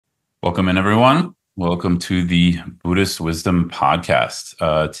Welcome in, everyone. Welcome to the Buddhist Wisdom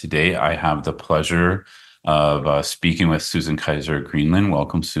Podcast. Today, I have the pleasure of speaking with Susan Kaiser Greenland.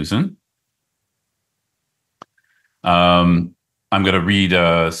 Welcome, Susan. I'm going to read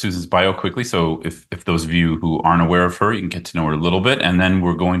Susan's bio quickly. So if those of you who aren't aware of her, you can get to know her a little bit. And then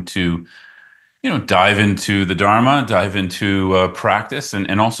we're going to, dive into the Dharma, dive into practice,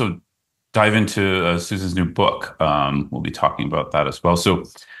 and also dive into Susan's new book. We'll be talking about that as well. So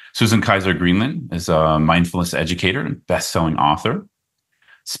Susan Kaiser Greenland is a mindfulness educator and best-selling author,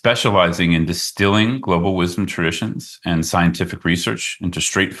 specializing in distilling global wisdom traditions and scientific research into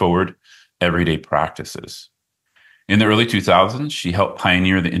straightforward, everyday practices. In the early 2000s, she helped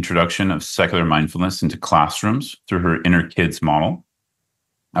pioneer the introduction of secular mindfulness into classrooms through her Inner Kids model.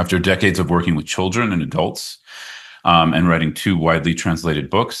 After decades of working with children and adults, and writing two widely translated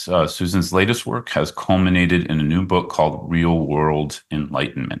books, Susan's latest work has culminated in a new book called Real World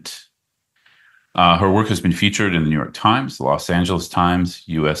Enlightenment. Her work has been featured in the New York Times, the Los Angeles Times,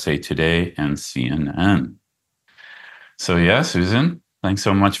 USA Today, and CNN. So yeah, Susan, thanks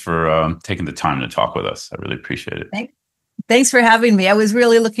so much for taking the time to talk with us. I really appreciate it. Thanks for having me. I was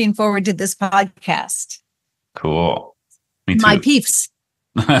really looking forward to this podcast. Cool. Me too. My peeps.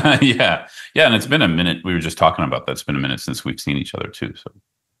 Yeah. And it's been a minute. We were just talking about that. It's been a minute since we've seen each other too. So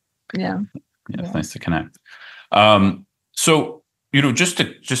yeah, it's nice to connect. So, just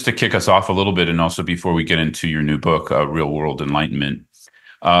to kick us off a little bit, and also before we get into your new book, Real World Enlightenment,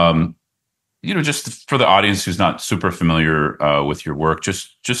 just for the audience who's not super familiar with your work,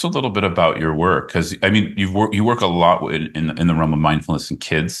 just a little bit about your work, because I mean, you work a lot in the realm of mindfulness in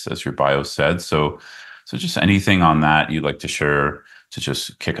kids, as your bio said. So just anything on that you'd like to share to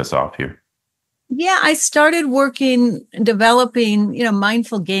just kick us off here. Yeah, I started developing,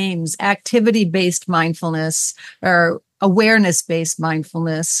 mindful games, activity-based mindfulness or awareness-based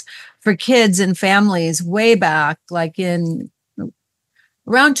mindfulness for kids and families way back, like in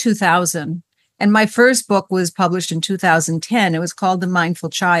around 2000. And my first book was published in 2010. It was called The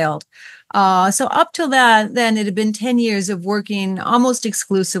Mindful Child. So up till that, then it had been 10 years of working almost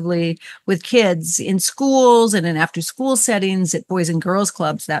exclusively with kids in schools and in after-school settings at boys and girls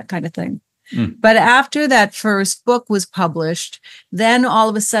clubs, that kind of thing. But after that first book was published, then all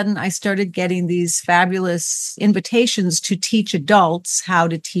of a sudden I started getting these fabulous invitations to teach adults how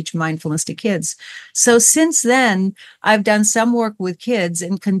to teach mindfulness to kids. So since then, I've done some work with kids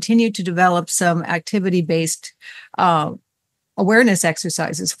and continue to develop some activity-based awareness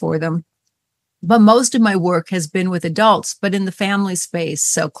exercises for them. But most of my work has been with adults, but in the family space.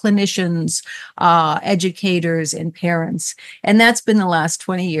 So clinicians, educators, and parents. And that's been the last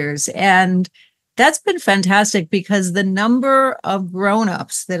 20 years. And that's been fantastic because the number of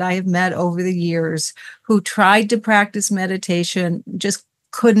grown-ups that I have met over the years who tried to practice meditation just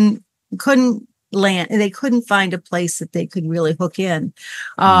couldn't land. They couldn't find a place that they could really hook in.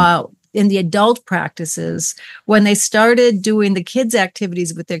 In the adult practices, when they started doing the kids'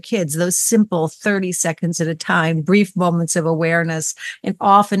 activities with their kids, those simple 30 seconds at a time, brief moments of awareness, and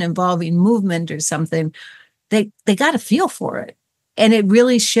often involving movement or something, they got a feel for it. And it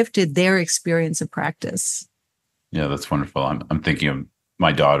really shifted their experience of practice. Yeah, that's wonderful. I'm thinking of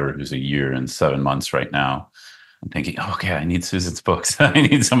my daughter, who's a year and 7 months right now. I'm thinking, okay, I need Susan's books. I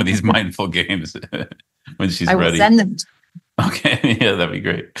need some of these mindful games when she's ready. I will send them. Okay, yeah, that'd be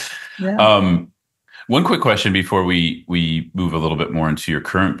great. Yeah. One quick question before we move a little bit more into your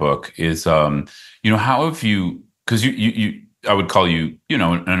current book is, how have you? Because you I would call you,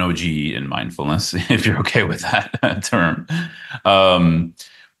 an OG in mindfulness, if you're okay with that term. How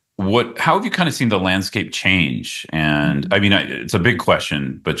have you kind of seen the landscape change? And I mean, it's a big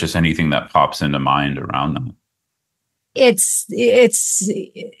question, but just anything that pops into mind around that.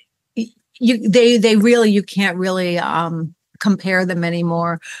 You can't really compare them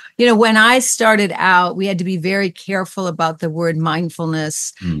anymore. When I started out, we had to be very careful about the word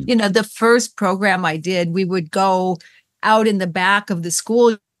mindfulness. The first program I did, we would go out in the back of the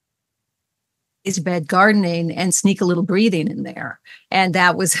school bed gardening and sneak a little breathing in there. And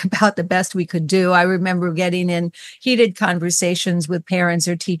that was about the best we could do. I remember getting in heated conversations with parents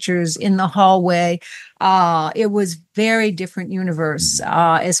or teachers in the hallway. It was very different universe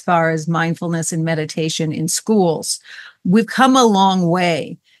as far as mindfulness and meditation in schools. We've come a long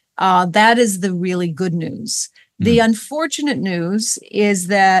way. That is the really good news. The unfortunate news is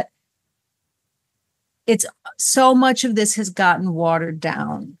that it's so much of this has gotten watered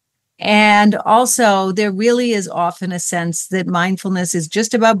down. And also, there really is often a sense that mindfulness is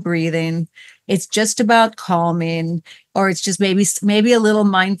just about breathing. It's just about calming, or it's just maybe a little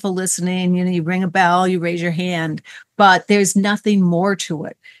mindful listening. You ring a bell, you raise your hand, but there's nothing more to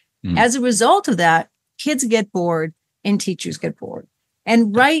it. Mm. As a result of that, kids get bored and teachers get bored.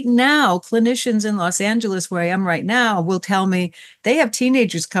 And right now, clinicians in Los Angeles, where I am right now, will tell me they have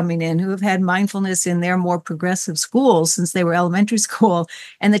teenagers coming in who have had mindfulness in their more progressive schools since they were elementary school.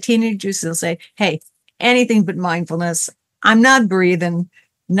 And the teenagers will say, hey, anything but mindfulness. I'm not breathing,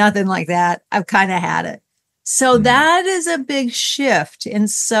 nothing like that. I've kind of had it. So Mm. that is a big shift.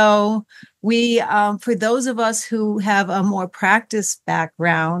 And so we, for those of us who have a more practice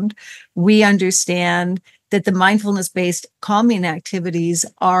background, we understand that the mindfulness based calming activities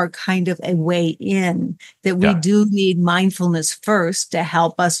are kind of a way in, that we Yeah. do need mindfulness first to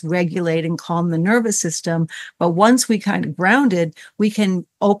help us regulate and calm the nervous system. But once we kind of grounded, we can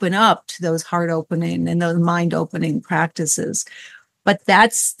open up to those heart opening and those mind opening practices. But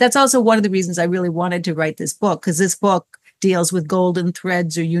that's also one of the reasons I really wanted to write this book, because this book deals with golden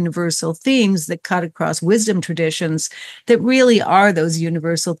threads or universal themes that cut across wisdom traditions that really are those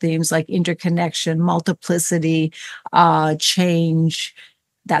universal themes like interconnection, multiplicity, change,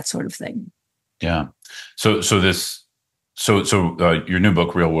 that sort of thing. Yeah. Your new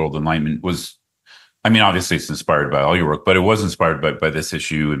book, Real World Enlightenment, was, I mean, obviously it's inspired by all your work, but it was inspired by this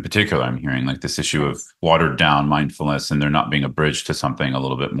issue in particular. I'm hearing like this issue of watered down mindfulness and there not being a bridge to something a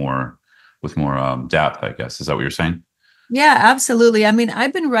little bit more with more depth, I guess. Is that what you're saying? Yeah, absolutely. I mean,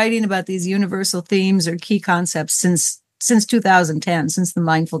 I've been writing about these universal themes or key concepts since 2010, since The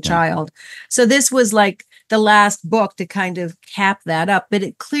Mindful Yeah. Child. So this was like the last book to kind of cap that up. But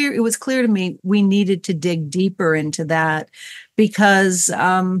it was clear to me we needed to dig deeper into that because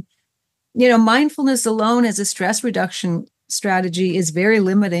mindfulness alone as a stress reduction strategy is very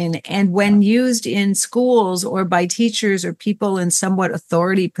limiting. And when used in schools or by teachers or people in somewhat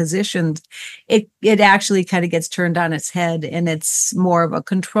authority positions, it actually kind of gets turned on its head, and it's more of a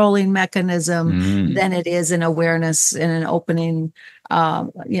controlling mechanism Mm. than it is an awareness and an opening,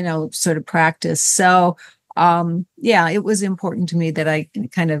 sort of practice. So, yeah, it was important to me that I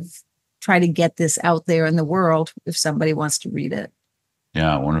kind of try to get this out there in the world if somebody wants to read it.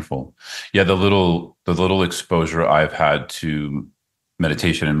 Yeah, wonderful. Yeah, the little exposure I've had to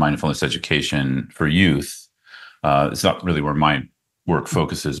meditation and mindfulness education for youth, it's not really where my work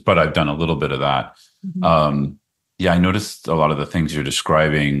focuses, but I've done a little bit of that. Mhm. Yeah, I noticed a lot of the things you're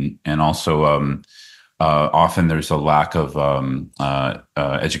describing, and also often there's a lack of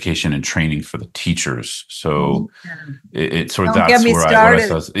education and training for the teachers. So it's sort of Don't get that's me where I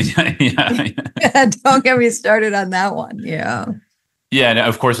started. saw. Yeah, yeah. Don't get me started on that one. Yeah. Yeah, and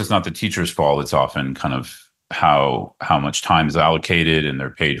of course, it's not the teacher's fault. It's often kind of how much time is allocated and they're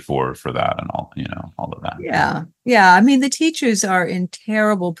paid for that and all, all of that. Yeah. Yeah. I mean, the teachers are in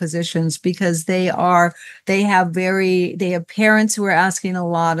terrible positions because they have parents who are asking a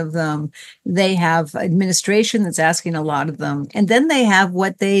lot of them. They have administration that's asking a lot of them. And then they have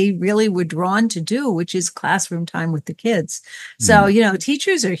what they really were drawn to do, which is classroom time with the kids. So, Mm,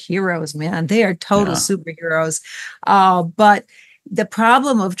 teachers are heroes, man. They are total yeah. superheroes. But the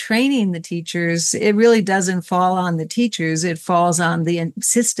problem of training the teachers, it really doesn't fall on the teachers. It falls on the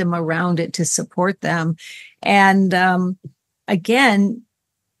system around it to support them. And again,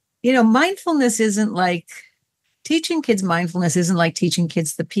 mindfulness isn't like teaching kids mindfulness isn't like teaching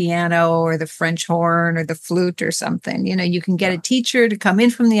kids the piano or the French horn or the flute or something. You can get a Yeah. teacher to come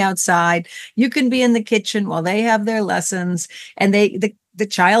in from the outside. You can be in the kitchen while they have their lessons, and the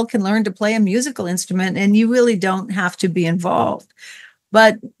child can learn to play a musical instrument, and you really don't have to be involved.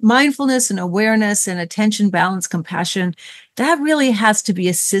 But mindfulness and awareness and attention, balance, compassion, that really has to be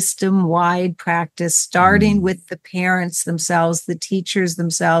a system-wide practice, starting Mm, with the parents themselves, the teachers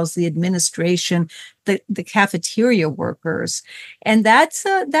themselves, the administration, the cafeteria workers. And that's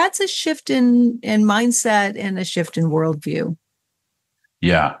a shift in mindset and a shift in worldview.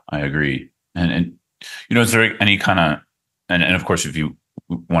 yeah, I agree. And is there any kind of and of course, if you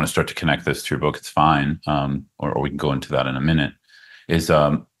want to start to connect this to your book, it's fine. Or we can go into that in a minute. Is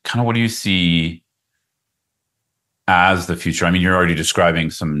kind of what do you see as the future? I mean, you're already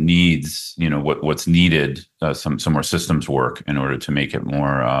describing some needs, what's needed, some more systems work in order to make it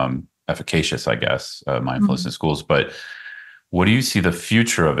more efficacious, I guess, mindfulness in Mhm. schools. But what do you see the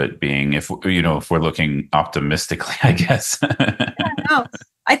future of it being if we're looking optimistically, I guess? No,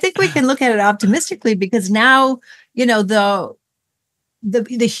 I think we can look at it optimistically because now,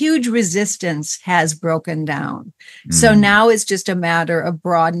 the huge resistance has broken down. So Mm, now it's just a matter of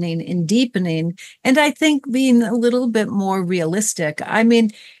broadening and deepening. And I think being a little bit more realistic. I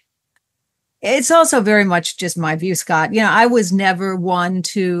mean, It's also very much just my view, Scott. I was never one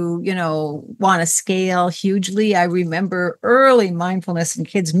to, want to scale hugely. I remember early mindfulness in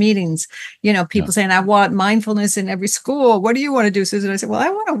kids' meetings, Yeah. people saying, I want mindfulness in every school. What do you want to do, Susan? I said, well, I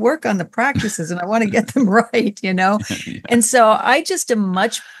want to work on the practices and I want to get them right. Yeah. And so I just am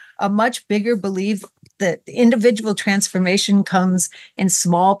a much bigger belief that individual transformation comes in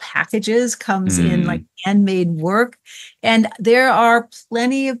small packages, comes in like Mm, handmade work. And there are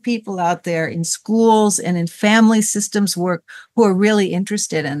plenty of people out there in schools and in family systems work who are really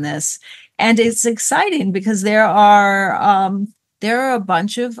interested in this. And it's exciting because there are a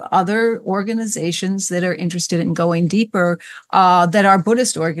bunch of other organizations that are interested in going deeper, that are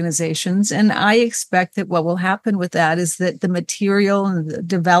Buddhist organizations. And I expect that what will happen with that is that the material and the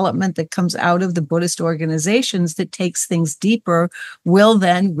development that comes out of the Buddhist organizations that takes things deeper will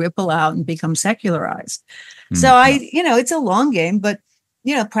then ripple out and become secularized. So yeah. it's a long game, but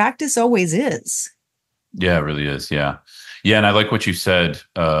practice always is. Yeah, it really is. Yeah. Yeah. And I like what you said.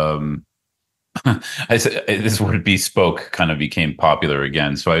 I said this word bespoke kind of became popular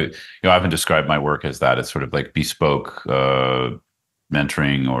again. So I haven't described my work as that. It's sort of like bespoke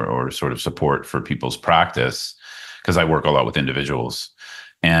mentoring or sort of support for people's practice because I work a lot with individuals.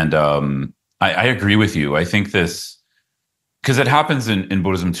 And I agree with you. I think this because it happens in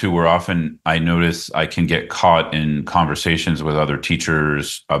Buddhism too, where often I notice I can get caught in conversations with other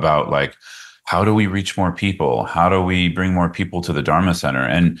teachers about like, how do we reach more people? How do we bring more people to the Dharma Center?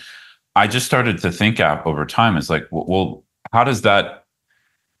 And I just started to think out over time. It's like, well, how does that?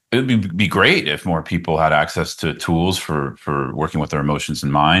 It would be great if more people had access to tools for working with their emotions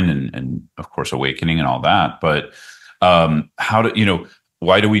and mind, and of course awakening and all that. But how do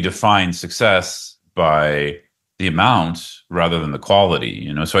why do we define success by the amount rather than the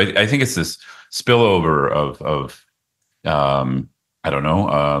quality? So I think it's this spillover of I don't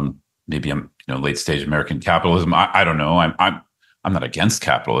know, maybe I'm late stage American capitalism. I don't know. I'm not against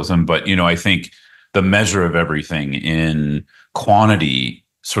capitalism, but I think the measure of everything in quantity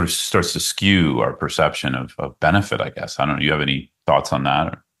sort of starts to skew our perception of benefit, I guess. I don't know. You have any thoughts on that?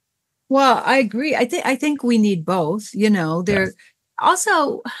 Or, Well, I agree. I think we need both. yeah. There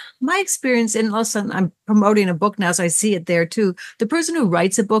also my experience, and also I'm promoting a book now, so I see it there too. The person who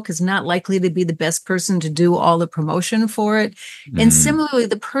writes a book is not likely to be the best person to do all the promotion for it. And Mm, similarly,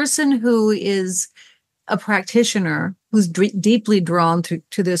 the person who is a practitioner who's deeply drawn to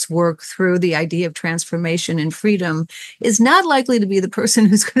this work through the idea of transformation and freedom is not likely to be the person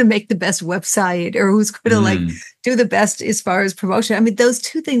who's going to make the best website or who's going to like mm, do the best as far as promotion. I mean, those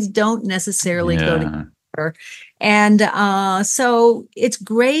two things don't necessarily go yeah. together. And so it's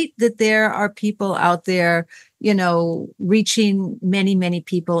great that there are people out there, reaching many, many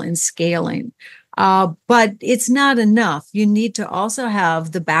people and scaling. But it's not enough. You need to also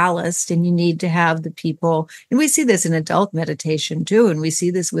have the ballast and you need to have the people. And we see this in adult meditation too. And we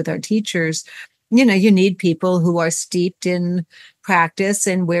see this with our teachers. You need people who are steeped in practice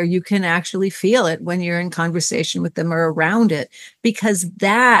and where you can actually feel it when you're in conversation with them or around it, because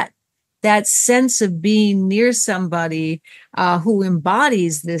that sense of being near somebody who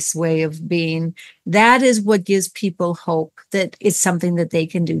embodies this way of being, that is what gives people hope that it's something that they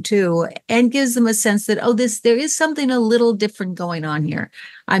can do too, and gives them a sense that, oh, there is something a little different going on here.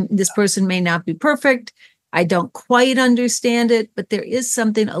 This person may not be perfect. I don't quite understand it, but there is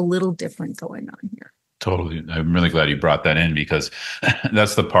something a little different going on here. Totally. I'm really glad you brought that in because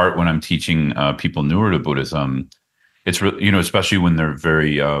that's the part when I'm teaching people newer to Buddhism. It's really, especially when they're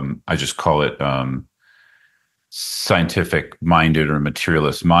very, I just call it scientific minded or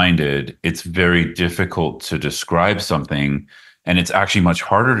materialist minded. It's very difficult to describe something. And it's actually much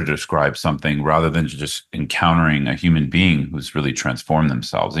harder to describe something rather than just encountering a human being who's really transformed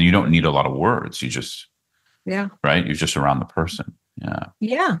themselves. And you don't need a lot of words. You just, Yeah. right? You're just around the person. Yeah.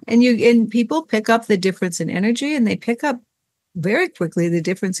 Yeah. And people pick up the difference in energy, and they pick up very quickly the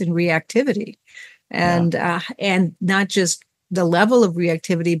difference in reactivity. Yeah. And not just the level of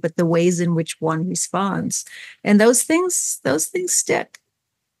reactivity, but the ways in which one responds. And those things stick.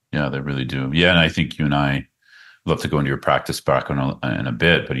 Yeah, they really do. Yeah. And I think you and I love to go into your practice background in a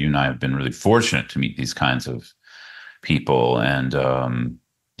bit, but you and I have been really fortunate to meet these kinds of people. And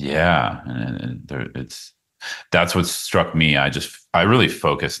yeah, and it's that's what struck me. I really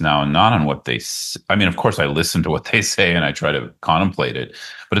focus now not on what I mean, of course, I listen to what they say and I try to contemplate it,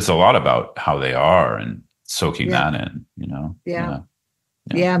 but it's a lot about how they are and soaking Yeah. that in. Yeah. Yeah.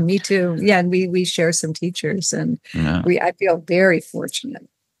 Yeah. Yeah. Me too. Yeah. And we share some teachers, and Yeah. I feel very fortunate.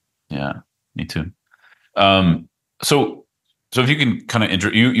 Yeah. Me too. Um, so, so if you can kind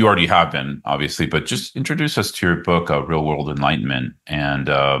of you already have been obviously, but just introduce us to your book, Real World Enlightenment, and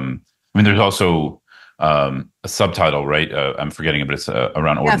I mean, there's also a subtitle, right? I'm forgetting it, but it's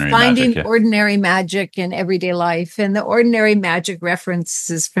around Yeah, ordinary magic. finding Yeah. ordinary magic in everyday life. And the ordinary magic reference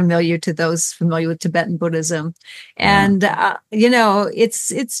is familiar to those familiar with Tibetan Buddhism. Yeah. And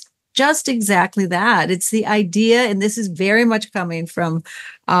it's just exactly that. It's the idea, and this is very much coming from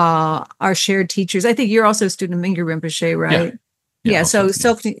our shared teachers. I think you're also a student of Mingyur Rinpoche, Yeah. right? Yeah. Yeah, Also, so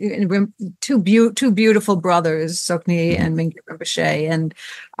yeah. Sokni and two beautiful brothers, Sokni Mhm. and Mingyur Rinpoche,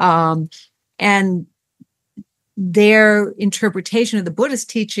 um, and their interpretation of the Buddhist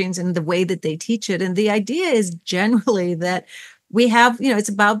teachings and the way that they teach it. And the idea is generally that we have, it's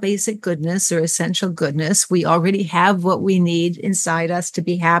about basic goodness or essential goodness. We already have what we need inside us to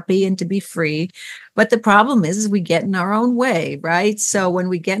be happy and to be free. But the problem is we get in our own way, right? So when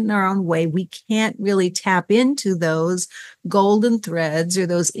we get in our own way, we can't really tap into those golden threads or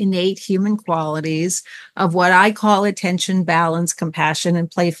those innate human qualities of what I call attention, balance, compassion,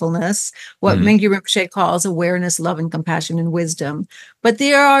 and playfulness, what Mhm. Mingyur Rinpoche calls awareness, love, and compassion and wisdom. But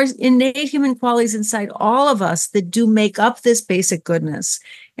there are innate human qualities inside all of us that do make up this basic goodness.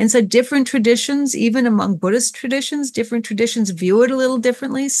 And so different traditions, even among Buddhist traditions, different traditions view it a little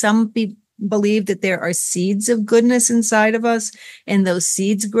differently. Some believe that there are seeds of goodness inside of us and those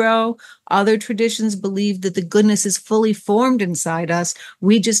seeds grow. Other traditions believe that the goodness is fully formed inside us.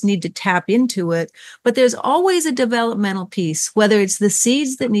 We just need to tap into it. But there's always a developmental piece, whether it's the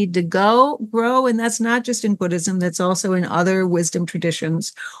seeds that need to grow, and that's not just in Buddhism, that's also in other wisdom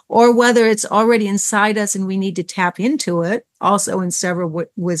traditions, or whether it's already inside us and we need to tap into it, also in several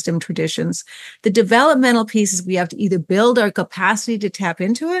wisdom traditions. The developmental piece is we have to either build our capacity to tap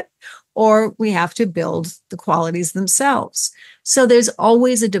into it, or we have to build the qualities themselves. So there's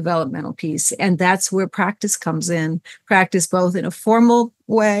always a developmental piece, and that's where practice comes in. Practice both in a formal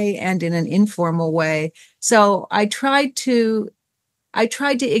way and in an informal way. So I tried to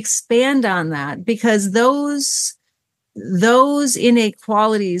expand on that because those innate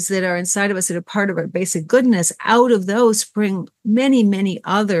qualities that are inside of us that are part of our basic goodness, out of those spring many, many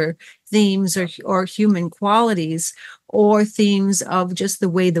other themes or human qualities or themes of just the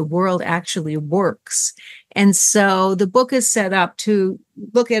way the world actually works. And so the book is set up to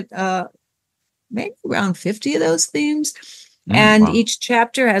look at maybe around 50 of those themes. And Wow. each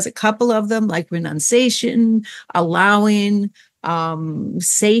chapter has a couple of them, like renunciation, allowing,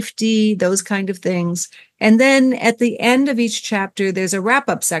 safety, those kind of things. And then at the end of each chapter, there's a wrap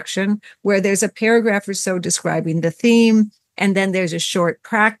up section where there's a paragraph or so describing the theme. And then there's a short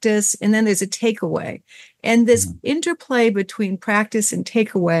practice. And then there's a takeaway. And this Mhm. interplay between practice and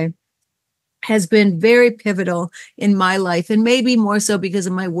takeaway has been very pivotal in my life, and maybe more so because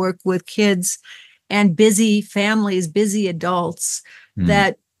of my work with kids and busy families, busy adults, Mhm.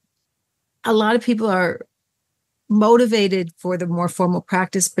 that a lot of people are motivated for the more formal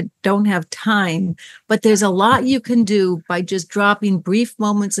practice but don't have time. But there's a lot you can do by just dropping brief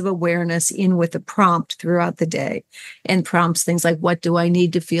moments of awareness in with a prompt throughout the day, and prompts things like, what do I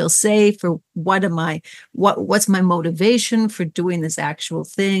need to feel safe, or what's my motivation for doing this actual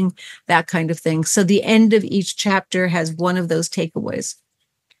thing, that kind of thing. So the end of each chapter has one of those takeaways.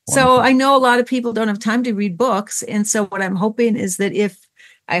 So I Wonderful. know a lot of people don't have time to read books. And so what I'm hoping is that if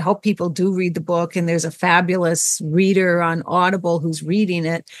I hope people do read the book, and there's a fabulous reader on Audible who's reading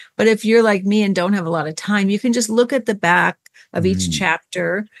it. But if you're like me and don't have a lot of time, you can just look at the back of each Mhm.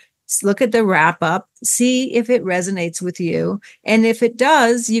 chapter, look at the wrap up, see if it resonates with you. And if it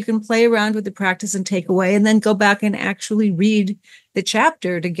does, you can play around with the practice and take away, and then go back and actually read the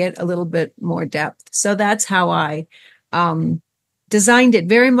chapter to get a little bit more depth. So that's how I um, designed it,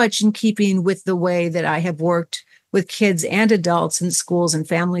 very much in keeping with the way that I have worked with kids and adults in schools and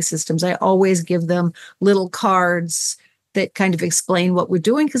family systems. I always give them little cards that kind of explain what we're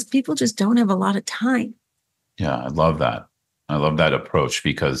doing because people just don't have a lot of time. Yeah, I love that. I love that approach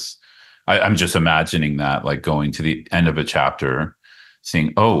because I'm just imagining that, like going to the end of a chapter,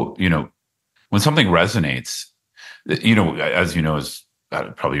 seeing, oh, when something resonates, as you know, as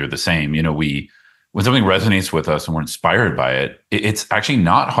probably you're the same, when something resonates with us and we're inspired by it, it's actually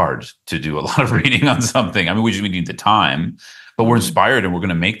not hard to do a lot of reading on something. I mean, we need the time, but we're Mm. inspired and we're going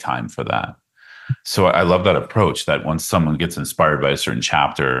to make time for that. So I love that approach that once someone gets inspired by a certain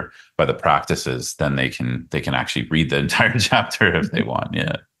chapter, by the practices, then they can actually read the entire chapter if they want.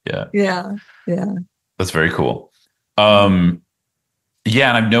 Yeah. Yeah. Yeah, yeah. That's very cool. Um,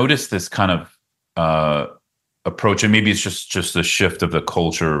 yeah, and I've noticed this kind of approach, and maybe it's just a shift of the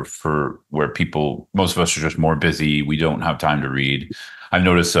culture for where most of us are just more busy. We don't have time to read. I've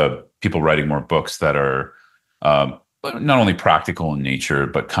noticed people writing more books that are not only practical in nature,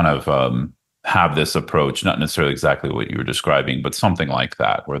 but kind of have this approach, not necessarily exactly what you were describing, but something like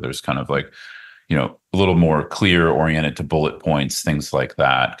that, where there's kind of like, a little more clear, oriented to bullet points, things like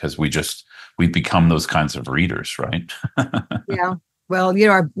that, because we've become those kinds of readers, right? Yeah. Well,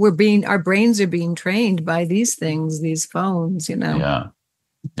 our brains are being trained by these things, these phones. Yeah,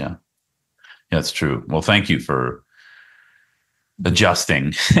 yeah, that's true. Well, thank you for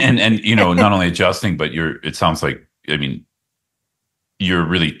adjusting and not only adjusting, but it sounds like, I mean, you're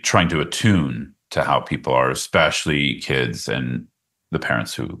really trying to attune to how people are, especially kids and the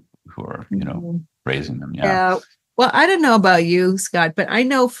parents who are, Mhm. raising them. Yeah. Yeah. Well, I don't know about you, Scott, but I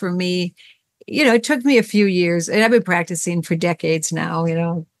know for me, it took me a few years, and I've been practicing for decades now.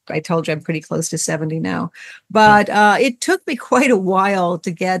 I told you I'm pretty close to 70 now, Yeah. but it took me quite a while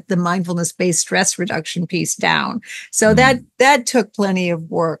to get the mindfulness-based stress reduction piece down. So that Mm, that took plenty of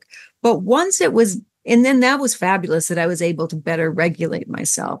work. But once it was, and then that was fabulous that I was able to better regulate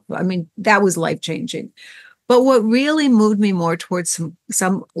myself. I mean, that was life-changing. But what really moved me more towards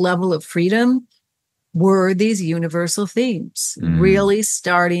some level of freedom were these universal themes, mm, really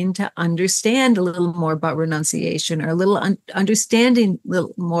starting to understand a little more about renunciation, or a little understanding a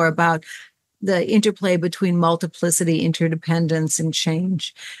little more about the interplay between multiplicity, interdependence, and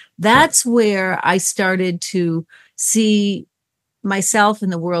change. sure. That's where I started to see myself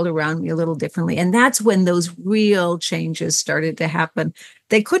and the world around me a little differently. And that's when those real changes started to happen.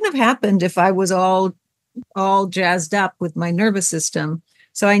 They couldn't have happened if I was all jazzed up with my nervous system.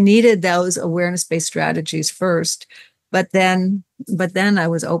 So I needed those awareness-based strategies first, but then I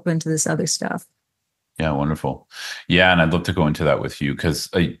was open to this other stuff. Yeah, wonderful. Yeah, and I'd love to go into that with you because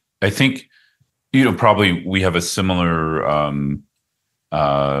I think probably we have a similar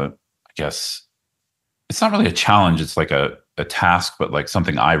I guess it's not really a challenge, it's like a task, but like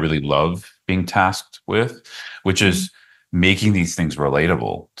something I really love being tasked with, which Mm-hmm. is making these things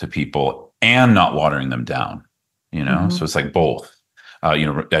relatable to people and not watering them down. So it's like both.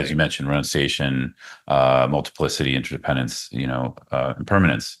 As you mentioned, renunciation, multiplicity, interdependence,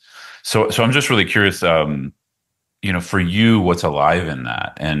 impermanence. So I'm just really curious, for you, what's alive in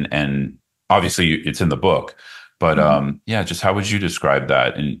that, and obviously it's in the book, but Mm-hmm. yeah, just how would you describe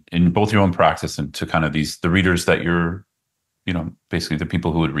that in both your own practice and to kind of the readers that you're, basically the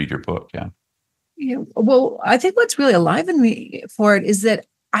people who would read your book? Yeah. Yeah. Well, I think what's really alive in me for it is that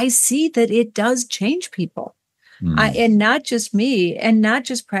I see that it does change people. Mm. And not just me, and not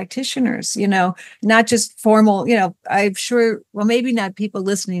just practitioners, not just formal, I'm sure, well, maybe not people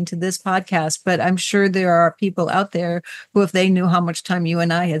listening to this podcast, but I'm sure there are people out there who, if they knew how much time you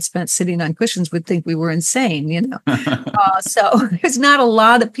and I had spent sitting on cushions, would think we were insane. So there's not a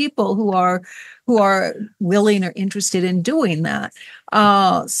lot of people who are willing or interested in doing that.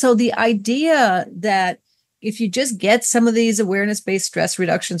 So the idea that if you just get some of these awareness-based stress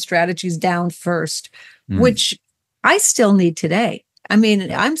reduction strategies down first, Mm. which I still need today. I mean,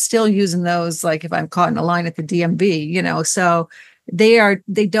 Yeah. I'm still using those, like if I'm caught in a line at the DMV. So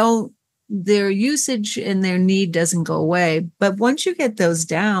they don't, their usage and their need doesn't go away. But once you get those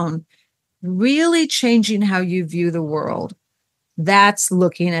down, really changing how you view the world, that's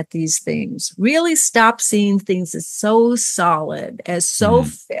looking at these things. Really stop seeing things as so solid, as so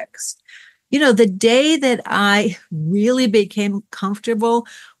Mm. fixed. The day that I really became comfortable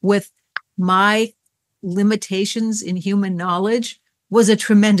with my limitations in human knowledge was a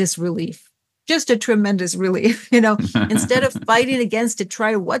tremendous relief. Just a tremendous relief. Instead of fighting against to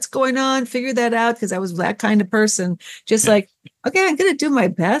try what's going on, figure that out, because I was that kind of person, just Yeah. like, okay, I'm going to do my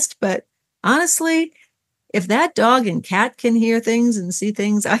best. But honestly, if that dog and cat can hear things and see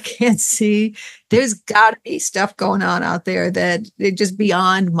things I can't see, there's got to be stuff going on out there that is just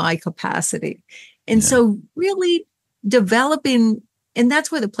beyond my capacity. And Yeah. so, really developing, and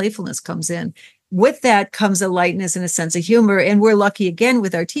that's where the playfulness comes in. With that comes a lightness and a sense of humor. And we're lucky again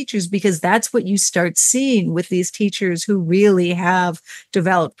with our teachers, because that's what you start seeing with these teachers who really have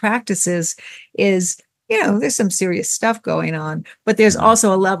developed practices is, there's some serious stuff going on, but there's Mhm.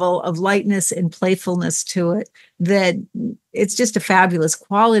 also a level of lightness and playfulness to it that it's just a fabulous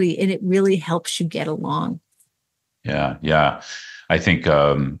quality, and it really helps you get along. Yeah. Yeah. I think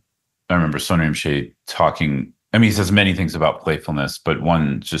I remember Sonny Rinpoche talking. I mean, he says many things about playfulness, but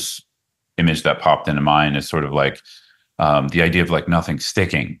one just image that popped into mind is sort of like the idea of like nothing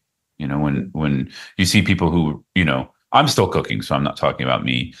sticking. When you see people who, I'm still cooking, so I'm not talking about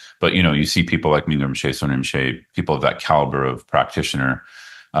me, but you see people like Mingyur Rinpoche, Sonny Rinpoche, people of that caliber of practitioner.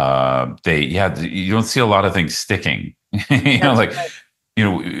 You don't see a lot of things sticking. That's Like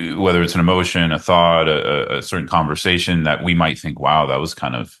right. whether it's an emotion, a thought, a certain conversation that we might think, wow, that was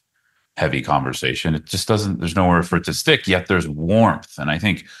kind of heavy conversation. It just doesn't, there's nowhere for it to stick, yet there's warmth. And I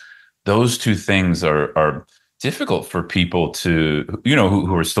think those two things are difficult for people to,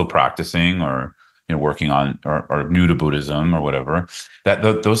 who are still practicing or, working on or new to Buddhism or whatever, that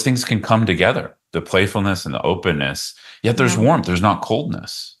those things can come together, the playfulness and the openness, yet there's Yeah. warmth, there's not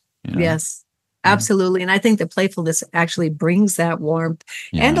coldness, Yes, Yeah. absolutely. And I think the playfulness actually brings that warmth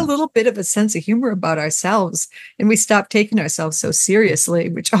and a Yeah. little bit of a sense of humor about ourselves. And we stop taking ourselves so seriously,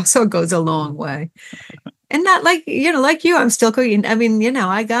 which also goes a long way. And not like, like you, I'm still cooking. I mean,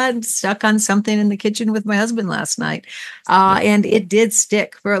 I got stuck on something in the kitchen with my husband last night. Yeah. And it did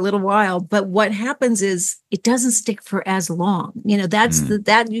stick for a little while. But what happens is it doesn't stick for as long. Mm.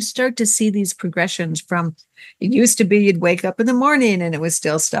 That you start to see these progressions from it used to be you'd wake up in the morning and it was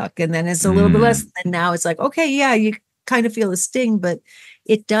still stuck. And then it's a little bit less. Mm. And now it's like, okay, yeah, you kind of feel a sting, but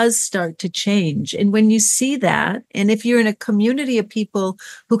it does start to change. And when you see that, and if you're in a community of people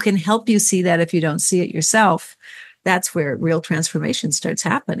who can help you see that if you don't see it yourself, that's where real transformation starts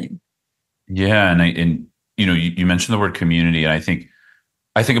happening. Yeah. And you mentioned the word community, and I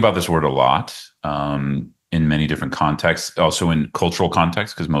think about this word a lot, in many different contexts, also in cultural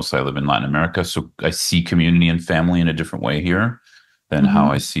contexts, because mostly I live in Latin America. So I see community and family in a different way here than how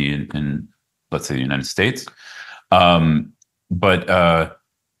Mhm. I see it in, let's say, the United States. But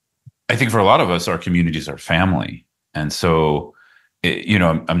I think for a lot of us, our communities are family. And so,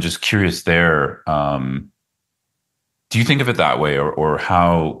 I'm just curious there. Do you think of it that way, or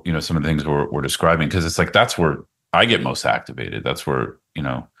how, some of the things we're describing? Because it's like, that's where I get most activated. That's where,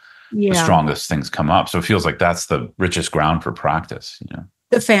 the Yeah. strongest things come up. So it feels like that's the richest ground for practice.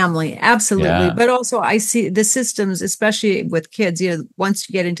 The family, absolutely. Yeah. But also, I see the systems, especially with kids, once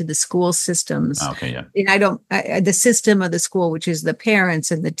you get into the school systems, Okay. Yeah. I don't, the system of the school, which is the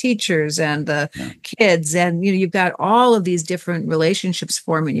parents and the teachers and the Yeah. kids. And, you've got all of these different relationships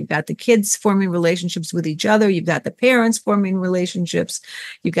forming. You've got the kids forming relationships with each other. You've got the parents forming relationships.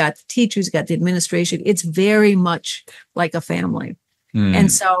 You've got the teachers, you've got the administration. It's very much like a family. And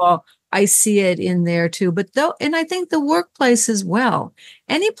Mm. so I see it in there too. But though, and I think the workplace as well,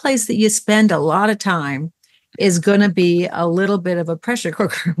 any place that you spend a lot of time is going to be a little bit of a pressure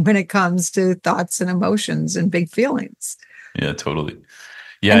cooker when it comes to thoughts and emotions and big feelings. Yeah. Totally.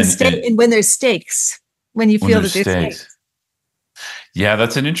 Yeah. And And, stake, and when there's stakes, when you when feel there's that there's stakes, stakes. yeah,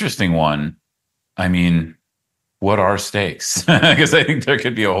 that's an interesting one. I mean, what are stakes? Because I think there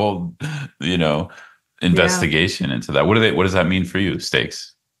could be a whole, you know, Yeah. investigation into that. What does that mean for you,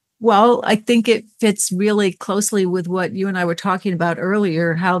 stakes? Well, I think it fits really closely with what you and I were talking about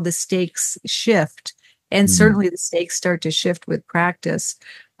earlier, how the stakes shift. And Mm. certainly the stakes start to shift with practice.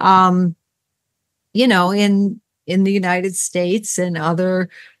 Um, in the United States and other,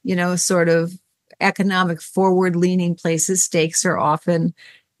 sort of economic forward leaning places, stakes are often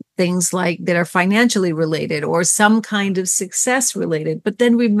things like that are financially related or some kind of success related, but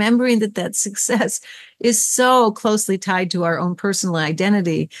then remembering that success is so closely tied to our own personal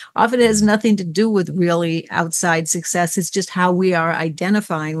identity. Often it has nothing to do with really outside success. It's just how we are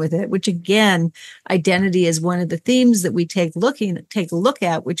identifying with it, which again, identity is one of the themes that we take a look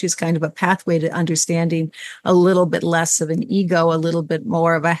at, which is kind of a pathway to understanding a little bit less of an ego, a little bit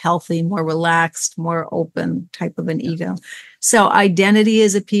more of a healthy, more relaxed, more open type of an Yeah. ego. So identity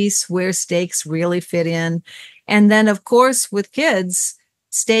is a piece where stakes really fit in. And then, of course, with kids,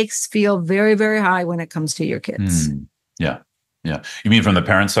 stakes feel very, very high when it comes to your kids Mm. Yeah. Yeah. You mean from the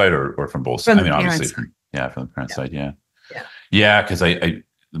parent side or from both? from I the mean, obviously parents. from the parent Yeah. side. Yeah. Yeah. Yeah. Because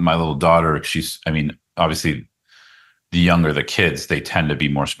my little daughter, I mean, obviously the younger the kids, they tend to be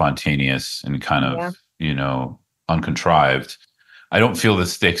more spontaneous and kind of, Yeah. uncontrived. I don't feel the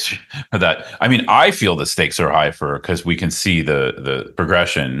stakes for that. I mean, I feel the stakes are high for because we can see the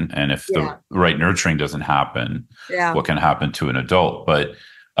progression, and if the Yeah. right nurturing doesn't happen, Yeah. what can happen to an adult? But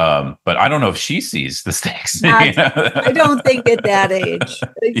I don't know if she sees the stakes. Not, I don't think at that age,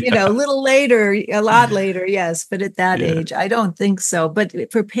 a Yeah, little later, a lot later, yes, but at that yeah. age, I don't think so. But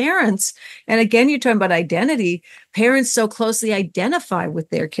for parents, and again, you're talking about identity, parents so closely identify with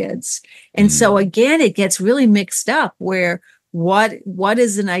their kids. And so Mm, again, it gets really mixed up where what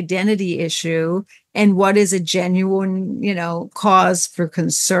is an identity issue and what is a genuine, cause for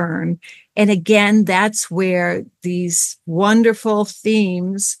concern. And again, that's where these wonderful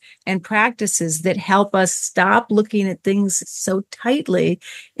themes and practices that help us stop looking at things so tightly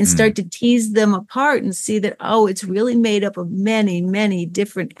and start mm, to tease them apart and see that, oh, it's really made up of many, many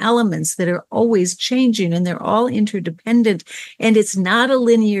different elements that are always changing and they're all interdependent. And it's not a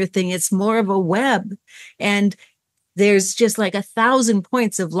linear thing, it's more of a web. And there's just like 1,000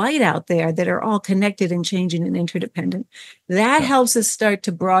 points of light out there that are all connected and changing and interdependent. That Yeah. helps us start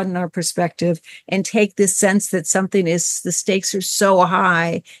to broaden our perspective and take this sense that something is, the stakes are so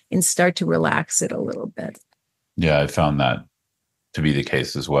high, and start to relax it a little bit. Yeah, I found that to be the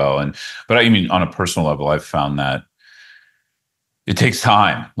case as well. But I mean, on a personal level, I've found that it takes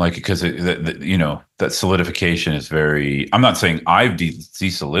time, like, because that solidification is very. I'm not saying I've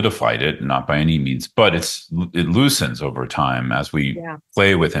de-solidified it, not by any means, but it loosens over time as we Yeah.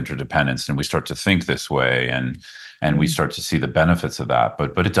 play with interdependence and we start to think this way, and we start to see the benefits of that.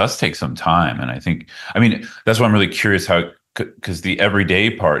 But it does take some time, and I mean, that's why I'm really curious how, because the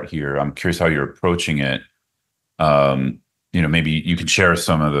everyday part here, I'm curious how you're approaching it. Maybe you could share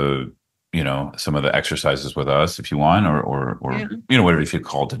some of the exercises with us if you want, or Yeah. whatever you feel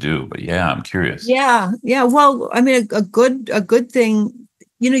called to do. But yeah, I'm curious. Yeah. Yeah. Well, I mean, a good thing,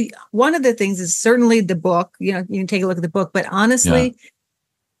 one of the things is certainly the book, you can take a look at the book, but Yeah. honestly,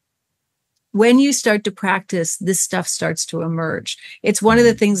 when you start to practice, this stuff starts to emerge. It's one of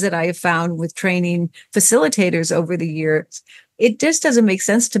the Mhm. things that I have found with training facilitators over the years. It just doesn't make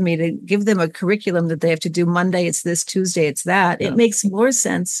sense to me to give them a curriculum that they have to do Monday, it's this, Tuesday, it's that. It Yeah. makes more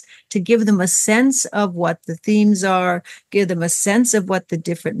sense to give them a sense of what the themes are, give them a sense of what the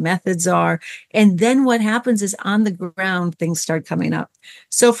different methods are. And then what happens is on the ground, things start coming up.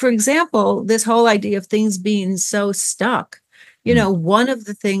 So, for example, this whole idea of things being so stuck. Mm. One of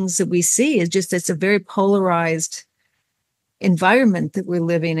the things that we see is just it's a very polarized environment that we're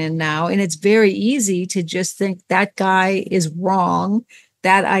living in now. And it's very easy to just think that guy is wrong.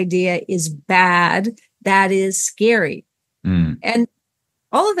 That idea is bad. That is scary. Mm. And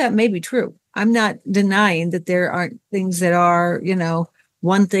all of that may be true. I'm not denying that there aren't things that are,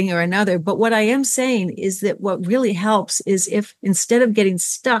 one thing or another. But what I am saying is that what really helps is if instead of getting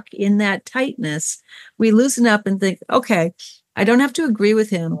stuck in that tightness, we loosen up and think, okay, I don't have to agree with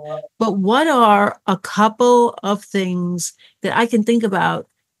him, but what are a couple of things that I can think about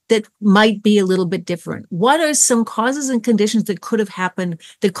that might be a little bit different? What are some causes and conditions that could have happened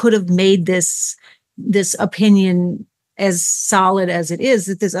that could have made this opinion as solid as it is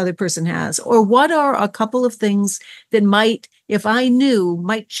that this other person has? Or what are a couple of things that might, if I knew,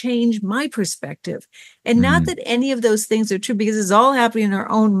 might change my perspective? And not Mm. that any of those things are true, because it's all happening in our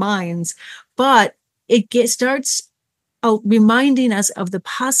own minds, but starts reminding us of the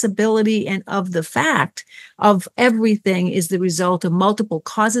possibility and of the fact of everything is the result of multiple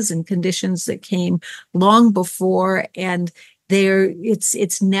causes and conditions that came long before, and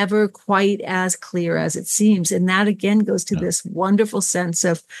it's never quite as clear as it seems. And that again goes to Yeah. this wonderful sense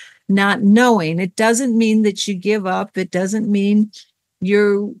of not knowing. It doesn't mean that you give up. It doesn't mean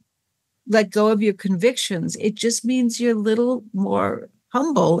you let go of your convictions. It just means you're a little more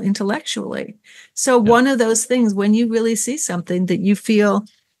humble intellectually. So Yeah. one of those things, when you really see something that you feel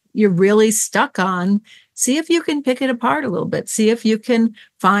you're really stuck on, see if you can pick it apart a little bit. See if you can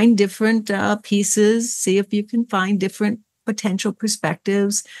find different pieces. See if you can find different potential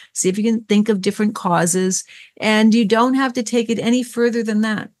perspectives. See if you can think of different causes. And you don't have to take it any further than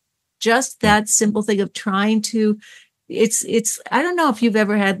that. Just Yeah. that simple thing of trying to, it's I don't know if you've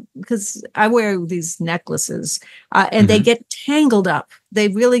ever had, because I wear these necklaces and they Mhm. get tangled up. They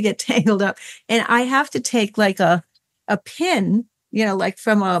really get tangled up. And I have to take like a pin, like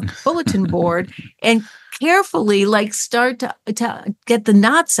from a bulletin board, and carefully like start to get the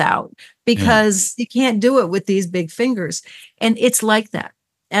knots out, Yeah. because you can't do it with these big fingers. And it's like that.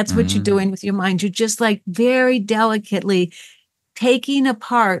 That's what you're Mhm. doing with your mind. You're just like very delicately taking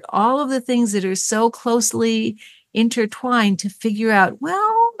apart all of the things that are so closely intertwined to figure out,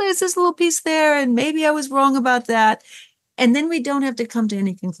 well, there's this little piece there, and maybe I was wrong about that. And then we don't have to come to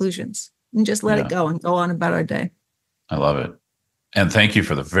any conclusions and just let it Yeah. go and go on about our day. I love it. And thank you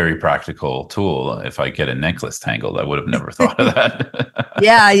for the very practical tool. If I get a necklace tangled, I would have never thought of that.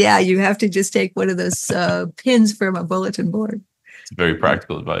 Yeah, yeah. You have to just take one of those pins from a bulletin board. It's very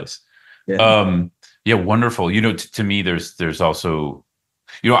practical advice. Yeah. Um, yeah, wonderful. To me, there's also,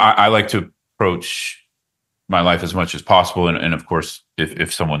 I like to approach my life as much as possible, and of course,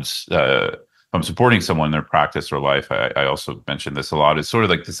 if I'm supporting someone in their practice or life, I also mention this a lot. It's sort of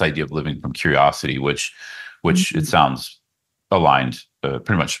like this idea of living from curiosity, which it Mhm. sounds aligned,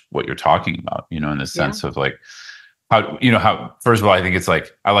 pretty much what you're talking about. In the Yeah. sense of like how first of all, I think it's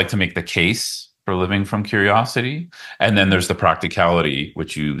like I like to make the case for living from curiosity, and then there's the practicality,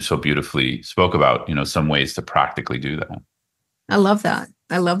 which you so beautifully spoke about. Some ways to practically do that. I love that.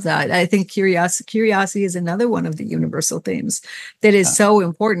 I love that. I think curiosity is another one of the universal themes that is Yeah. so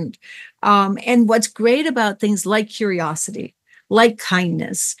important. And what's great about things like curiosity, like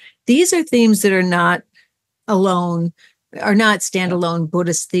kindness, these are themes that are not alone, are not standalone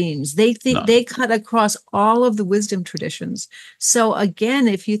Buddhist themes. No. They cut across all of the wisdom traditions. So again,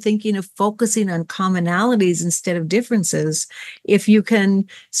 if you're thinking of focusing on commonalities instead of differences, if you can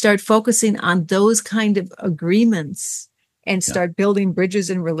start focusing on those kind of agreements and Yeah. start building bridges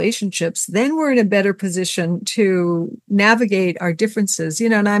and relationships, then we're in a better position to navigate our differences.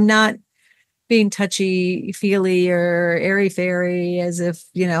 And I'm not being touchy feely or airy fairy as if,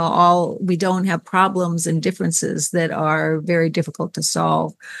 all we don't have problems and differences that are very difficult to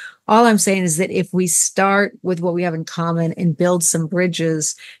solve. All I'm saying is that if we start with what we have in common and build some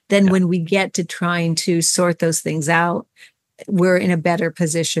bridges, then Yeah. when we get to trying to sort those things out, we're in a better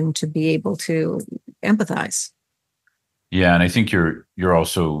position to be able to empathize. Yeah. And I think you're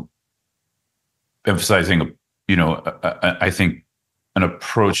also emphasizing, I think an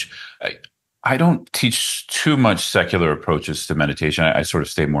approach. I don't teach too much secular approaches to meditation. I sort of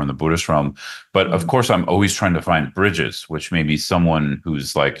stay more in the Buddhist realm. But of Mhm. course, I'm always trying to find bridges, which maybe someone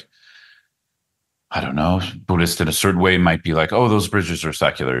who's like, I don't know, Buddhist in a certain way might be like, oh, those bridges are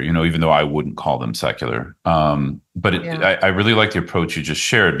secular, even though I wouldn't call them secular. But Yeah, I really like the approach you just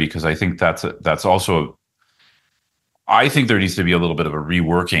shared because I think that's also I think there needs to be a little bit of a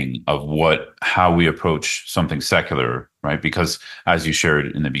reworking of how we approach something secular, right? Because as you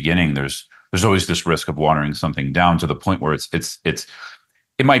shared in the beginning, there's always this risk of watering something down to the point where it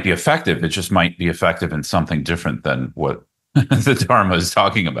might be effective. It just might be effective in something different than what the Dharma is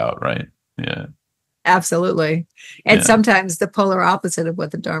talking about, right? Yeah, absolutely. And yeah, sometimes the polar opposite of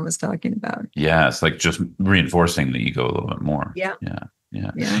what the Dharma is talking about. yeah. It's like just reinforcing the ego a little bit more. Yeah, Yeah,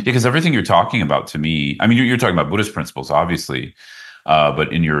 yeah. yeah. Because everything you're talking about to me, I mean, you're talking about Buddhist principles, obviously,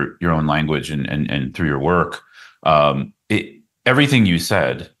 but in your own language and through your work, everything you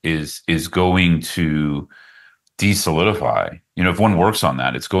said is going to desolidify. If one works on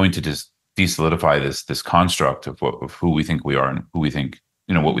that, it's going to just desolidify this construct of who we think we are and who we think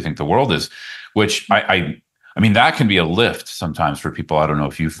what we think the world is. Which I mean that can be a lift sometimes for people. I don't know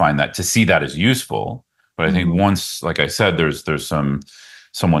if you find that to see that as useful, but I think Mhm. once, like I said, there's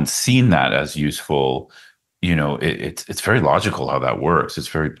someone seen that as useful. It's very logical how that works. It's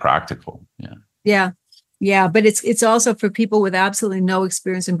very practical. Yeah. Yeah. Yeah, but it's also for people with absolutely no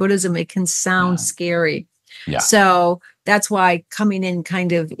experience in Buddhism, it can sound Yeah. scary. Yeah. So that's why coming in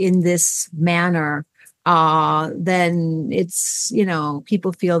kind of in this manner, then it's,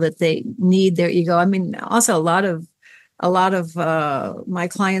 people feel that they need their ego. I mean, also a lot of my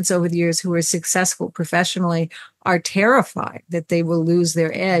clients over the years who are successful professionally are terrified that they will lose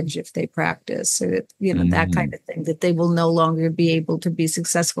their edge if they practice, or that, that kind Mhm. of thing, that they will no longer be able to be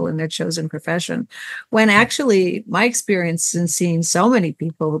successful in their chosen profession. When Yeah. actually, my experience in seeing so many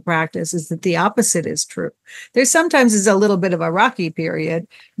people who practice is that the opposite is true. There sometimes is a little bit of a rocky period,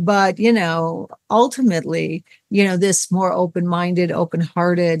 but, ultimately, this more open minded, open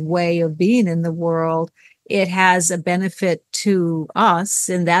hearted way of being in the world, it has a benefit to us,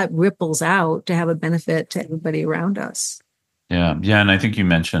 and that ripples out to have a benefit to everybody around us. Yeah. Yeah. And I think you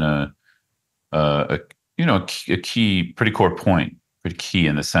mentioned a a key, pretty core point, pretty key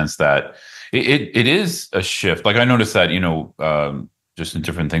in the sense that it is a shift. Like I noticed that just in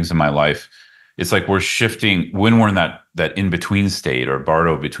different things in my life, it's like we're shifting when we're in that in between state or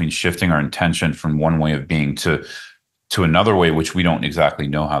bardo between shifting our intention from one way of being to another way, which we don't exactly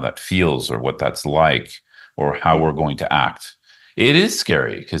know how that feels or what that's like or how we're going to act. It is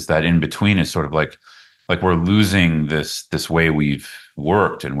scary because that in between is sort of like we're losing this way we've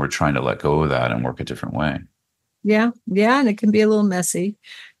worked and we're trying to let go of that and work a different way. Yeah, yeah, and it can be a little messy.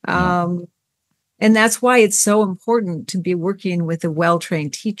 Yeah. Um, and that's why it's so important to be working with a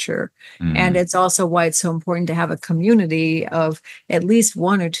well-trained teacher. And Mm, it's also why it's so important to have a community of at least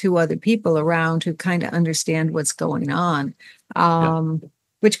one or two other people around who kind of understand what's going on. yeah. Um,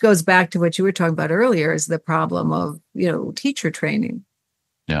 which goes back to what you were talking about earlier, is the problem of, teacher training.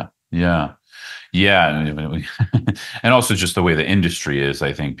 Yeah. Yeah. Yeah. And also just the way the industry is,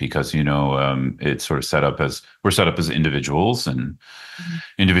 I think, because, it's sort of we're set up as individuals and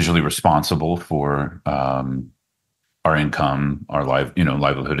individually responsible for, our income, our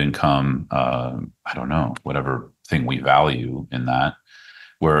livelihood income, I don't know, whatever thing we value in that.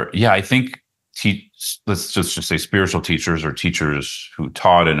 Where, yeah, I think let's just say spiritual teachers or teachers who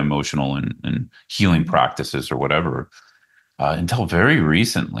taught in emotional and healing practices or whatever. Until very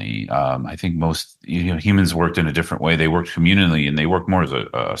recently, I think most humans worked in a different way. They worked communally and they worked more as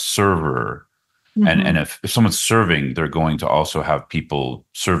a server. And Mhm. if someone's serving, they're going to also have people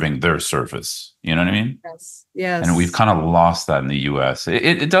serving their service. You know what I mean? Yes. And we've Yes. kind of lost that in the US.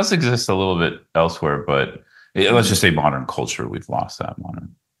 It does exist a little bit elsewhere, but let's just Mhm. say modern culture, we've lost that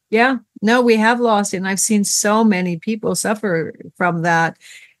modern. Yeah, no, we have lost it. And I've seen so many people suffer from that.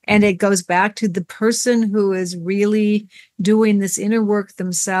 And it goes back to the person who is really doing this inner work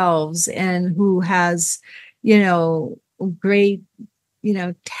themselves and who has, you know, great,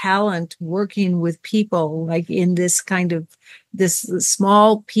 talent working with people, like in this kind of this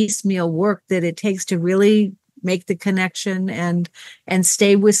small piecemeal work that it takes to really make the connection and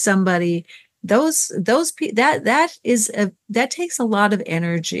stay with somebody. That takes a lot of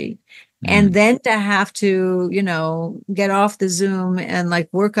energy. And Mm. then to have to, get off the Zoom and like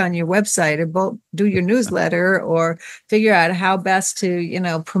work on your website or do your newsletter or figure out how best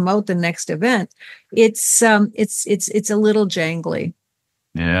to, promote the next event. It's a little jangly.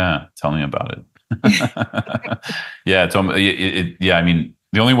 Yeah, tell me about it. Yeah, yeah. I mean,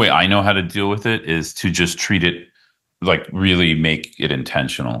 the only way I know how to deal with it is to just treat it like really make it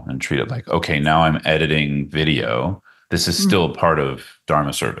intentional and treat it like, okay, now I'm editing video. This is Mhm. still part of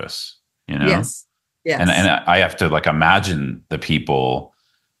Dharma service, you know? Yes. And Yes. I have to like imagine the people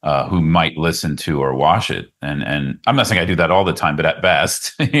who might listen to or watch it. And I'm not saying I do that all the time, but at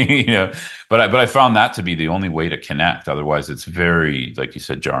best, but I found that to be the only way to connect. Otherwise, it's very, like you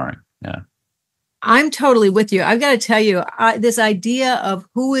said, jarring. Yeah. I'm totally with you. I've got to tell you, this idea of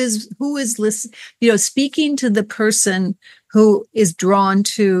who is listening, speaking to the person who is drawn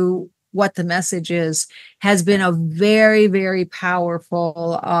to what the message is, has been a very, very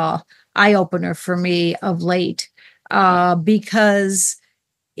powerful eye opener for me of late, because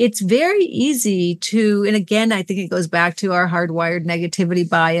it's very easy to, and again, I think it goes back to our hardwired negativity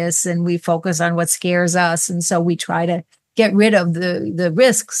bias, and we focus on what scares us, and so we try to get rid of the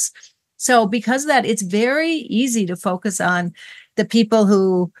risks. So because of that, it's very easy to focus on the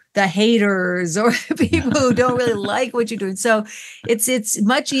haters, or the people who don't really like what you're doing. So it's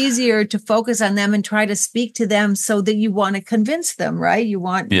much easier to focus on them and try to speak to them so that you want to convince them, right? You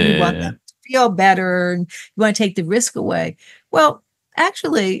want Yeah. you Yeah. want Yeah. them to feel better, and you want to take the risk away. Well,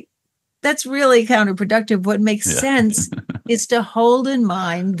 actually, that's really counterproductive. What makes Yeah. sense is to hold in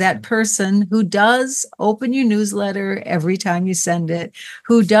mind that person who does open your newsletter every time you send it,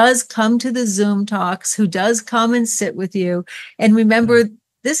 who does come to the Zoom talks, who does come and sit with you. And Yeah. remember,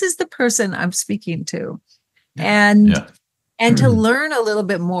 this is the person I'm speaking to. Yeah. And Yeah. and to learn a little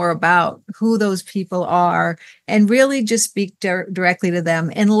bit more about who those people are and really just speak directly to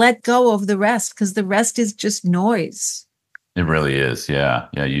them and let go of the rest, because the rest is just noise. It really is. Yeah.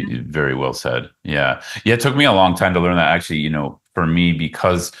 Yeah. You very well said. Yeah. Yeah. It took me a long time to learn that actually, for me,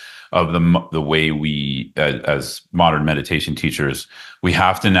 because of the way we, as modern meditation teachers, we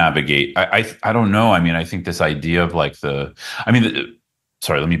have to navigate. I don't know. I mean, I think this idea of like I mean,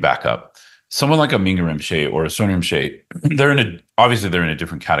 sorry, let me back up. Someone like a Mingyur Rinpoche or a Son Rinpoche, obviously they're in a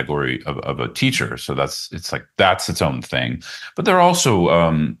different category of a teacher. So that's its own thing. But they're also,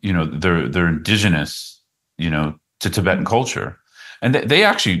 they're indigenous, to Tibetan culture. And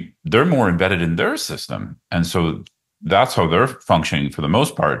they're more embedded in their system. And so that's how they're functioning for the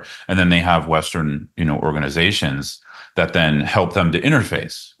most part. And then they have Western, organizations that then help them to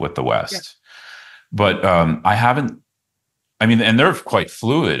interface with the Yeah. West. But I mean, and they're quite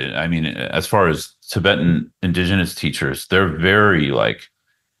fluid. I mean, as far as Tibetan indigenous teachers, they're very like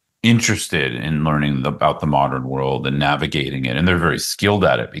interested in learning about the modern world and navigating it, and they're very skilled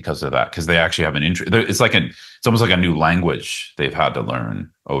at it because of that, because they actually have an interest. It's almost like a new language they've had to learn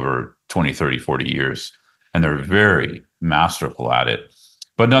over 20, 30, 40 years, and they're very masterful at it.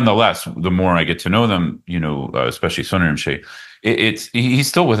 But nonetheless, the more I get to know them, especially Son Rinpoche, he's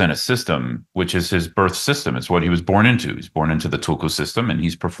still within a system which is his birth system. It's what he was born into. He's born into the Tulku system, and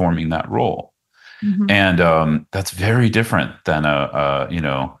he's performing that role. Mhm. And that's very different than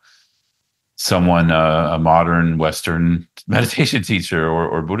someone, a modern Western meditation teacher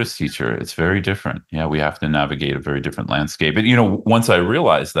or Buddhist teacher. It's very different. Yeah, we have to navigate a very different landscape. And once I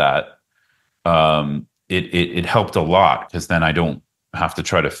realized that, it helped a lot, because then I don't have to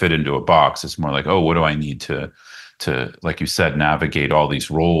try to fit into a box. It's more like, oh, what do I need to like you said, navigate all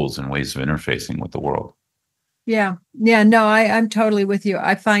these roles and ways of interfacing with the world. Yeah. Yeah. No, I'm totally with you.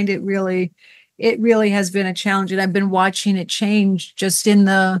 I find it really has been a challenge. And I've been watching it change just in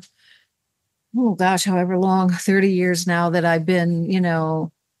oh gosh, however long, 30 years now that I've been,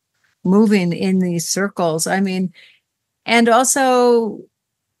 moving in these circles. I mean, and also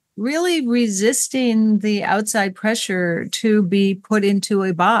really resisting the outside pressure to be put into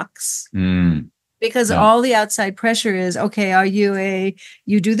a box, Mm, because yeah. all the outside pressure is, okay,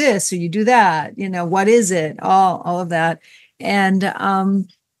 you do this or you do that, what is it? All of that. And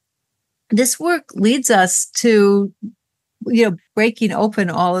this work leads us to breaking open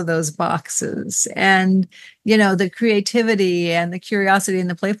all of those boxes, and the creativity and the curiosity and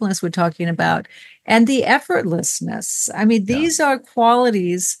the playfulness we're talking about, and the effortlessness. I mean, Yeah. these are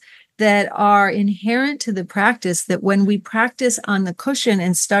qualities that are inherent to the practice, that when we practice on the cushion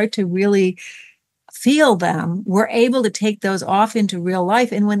and start to really feel them, we're able to take those off into real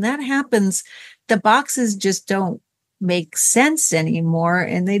life. And when that happens, the boxes just don't make sense anymore,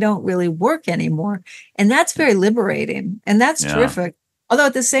 and they don't really work anymore. And that's very liberating. And that's Yeah. terrific. Although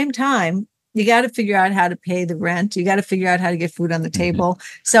at the same time, you got to figure out how to pay the rent. You got to figure out how to get food on the table.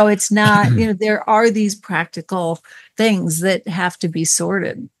 So it's not, there are these practical things that have to be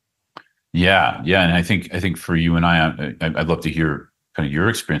sorted. Yeah, yeah, and I think for you and I'd love to hear kind of your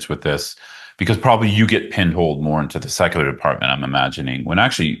experience with this, because probably you get pinholed more into the secular department. I'm imagining when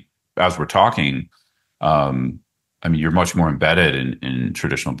actually, as we're talking, um, I mean, you're much more embedded in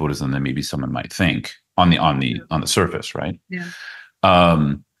traditional Buddhism than maybe someone might think on the surface, right? Yeah.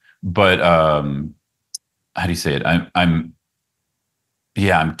 Um, but how do you say it? I'm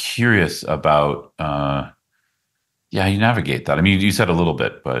curious about yeah, you navigate that. I mean, you said a little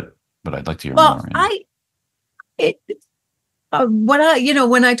bit, but I'd like to hear Well, more. Yeah. it,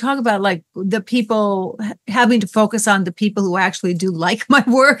 when I talk about like the people having to focus on the people who actually do like my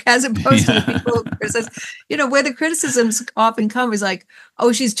work as opposed to the Yeah. people who criticize, where the criticisms often come is like,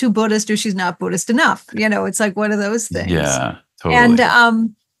 oh, she's too Buddhist or she's not Buddhist enough. It's like one of those things. Yeah, And, totally.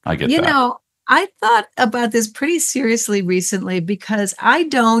 I get that. I thought about this pretty seriously recently because I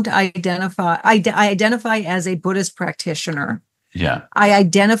don't identify, I identify as a Buddhist practitioner. Yeah. I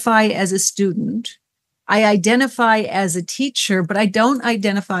identify as a student. I identify as a teacher, but I don't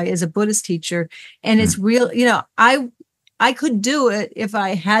identify as a Buddhist teacher. And it's Mm. real, I could do it if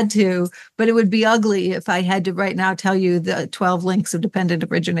I had to, but it would be ugly if I had to right now tell you the 12 links of dependent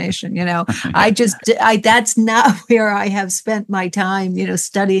origination. Yeah. That's not where I have spent my time,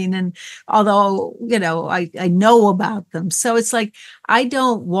 studying. And although, I know about them. So it's like, I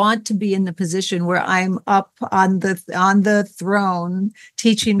don't want to be in the position where I'm up on the throne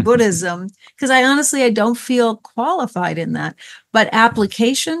teaching Buddhism, because I don't feel qualified in that. But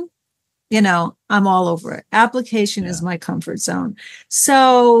application, I'm all over it. Application is Yeah. my comfort zone.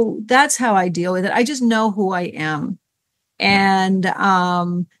 So that's how I deal with it. I just know who I am. Yeah.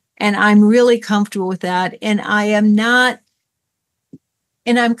 And I'm really comfortable with that. And I am not,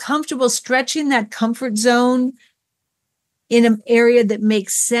 and I'm comfortable stretching that comfort zone in an area that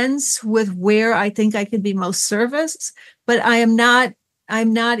makes sense with where I think I could be most service. But I'm not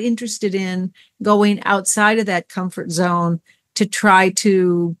interested in going outside of that comfort zone to try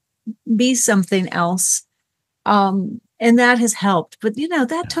to be something else. And that has helped. But, that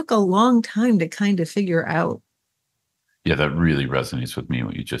Yeah. took a long time to kind of figure out. Yeah, that really resonates with me,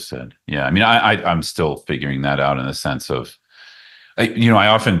 what you just said. Yeah. I mean, I'm still figuring that out in the sense of, I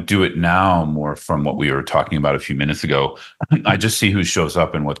often do it now more from what we were talking about a few minutes ago. I just see who shows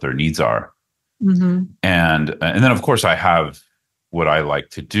up and what their needs are. Mm-hmm. And then of course I have what I like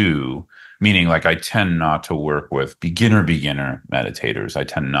to do, meaning like I tend not to work with beginner meditators. I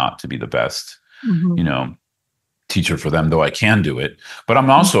tend not to be the best, Mm-hmm. teacher for them, though I can do it. But I'm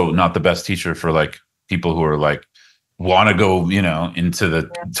also not the best teacher for like people who are like want to go, into the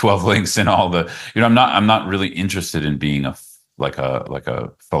 12 links and all the, I'm not really interested in being like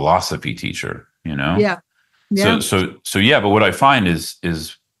a philosophy teacher, Yeah. So Yeah. so yeah, but what I find is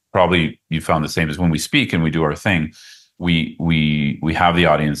probably you found the same, is when we speak and we do our thing, we have the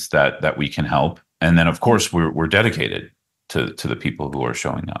audience that we can help, and then of course we're dedicated to the people who are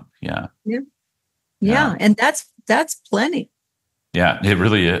showing up. Yeah. Yeah. Yeah. Yeah. And that's plenty. Yeah, it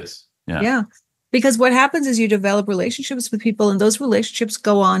really is. Yeah. Yeah. Because what happens is you develop relationships with people, and those relationships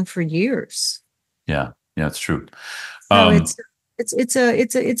go on for years. Yeah. Yeah, it's true. So Um it's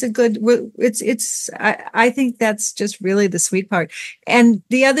a good, I think that's just really the sweet part. And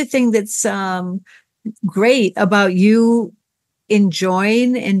the other thing that's great about you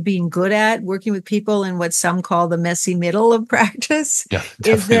enjoying and being good at working with people in what some call the messy middle of practice yeah, is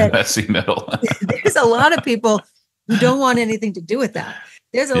definitely the that messy middle. there's a lot of people who don't want anything to do with that.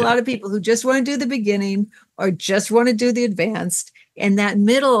 There's a Yeah. lot of people who just want to do the beginning or just want to do the advanced. And that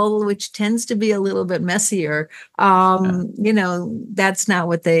middle, which tends to be a little bit messier, that's not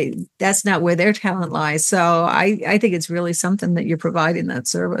where their talent lies. So I think it's really something that you're providing that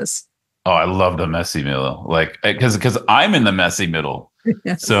service. Oh, I love the messy middle. Like, because I'm in the messy middle.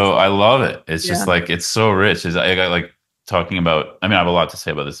 Yes. So I love it. It's just Yeah. like, it's so rich. I got like talking about, I mean, I have a lot to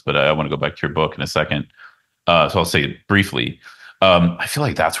say about this, but I want to go back to your book in a second. So I'll say it briefly. I feel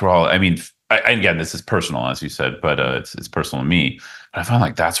like that's where I mean, again, this is personal, as you said, but it's personal to me. But I find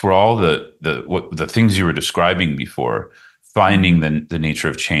like that's where all the things you were describing before finding the nature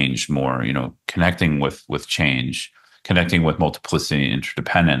of change more, connecting with change, connecting with multiplicity and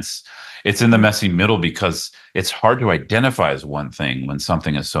interdependence. It's in the messy middle because it's hard to identify as one thing when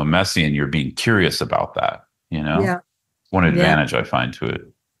something is so messy and you're being curious about that, Yeah. one Yeah. advantage I find to it.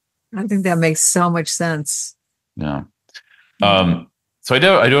 I think that makes so much sense. Yeah. Yeah. So I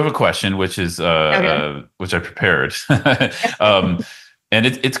do have a question, which is Okay. which I prepared, um, and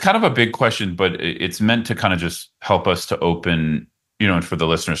it's kind of a big question, but it's meant to kind of just help us to open, and for the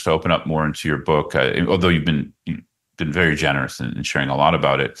listeners to open up more into your book. Although you've been very generous in sharing a lot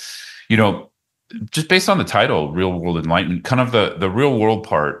about it, you know, just based on the title, Real World Enlightenment, kind of the real world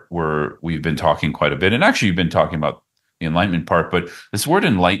part where we've been talking quite a bit, and actually you've been talking about the enlightenment part, but this word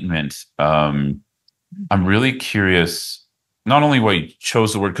enlightenment. I'm really curious, not only why you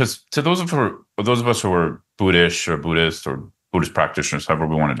chose the word, because to those of us who are Buddhist or Buddhist practitioners, however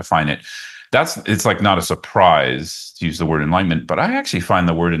we want to define it, it's like not a surprise to use the word enlightenment. But I actually find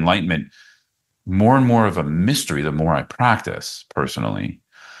the word enlightenment more and more of a mystery the more I practice personally.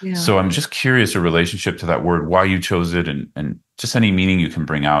 Yeah. So I'm just curious your relationship to that word, why you chose it, and just any meaning you can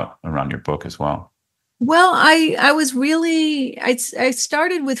bring out around your book as well. Well, I was really I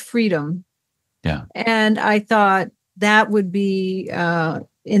started with freedom, Yeah. and I thought that would be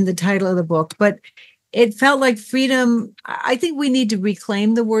in the title of the book, but it felt like freedom. I think we need to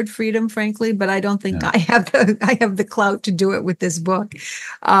reclaim the word freedom, frankly, but I don't think Yeah. I have the clout to do it with this book.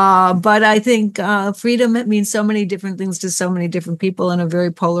 But I think freedom means so many different things to so many different people in a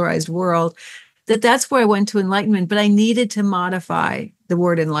very polarized world that's where I went to enlightenment. But I needed to modify the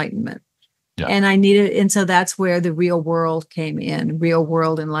word enlightenment. Yeah. And so that's where the real world came in, real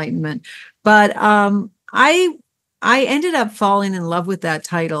world enlightenment. But I ended up falling in love with that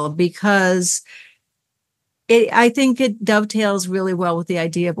title because I think it dovetails really well with the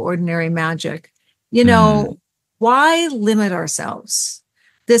idea of ordinary magic. You Mm, know, why limit ourselves?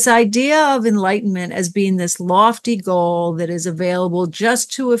 This idea of enlightenment as being this lofty goal that is available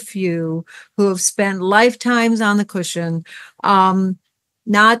just to a few who have spent lifetimes on the cushion.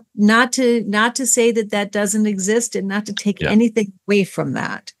 Not to say that doesn't exist, and not to take yeah. anything away from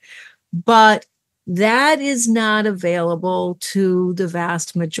that, but that is not available to the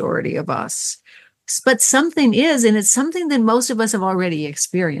vast majority of us. But something is, and it's something that most of us have already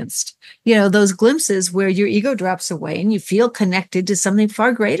experienced. Those glimpses where your ego drops away and you feel connected to something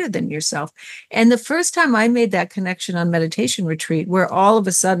far greater than yourself. And the first time I made that connection on meditation retreat, where all of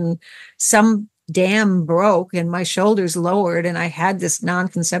a sudden some dam broke and my shoulders lowered and I had this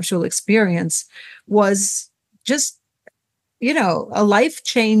non-conceptual experience, was just a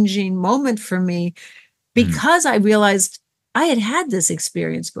life-changing moment for me, Mm, because I realized I had had this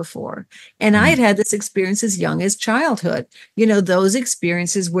experience before. And I had mm, had this experience as young as childhood. Those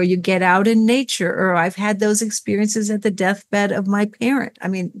experiences where you get out in nature, or I've had those experiences at the deathbed of my parent. I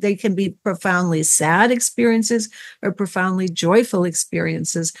mean, they can be profoundly sad experiences or profoundly joyful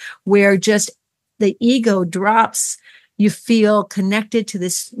experiences where just the ego drops. You feel connected to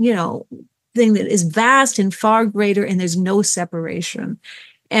this, thing that is vast and far greater, and there's no separation.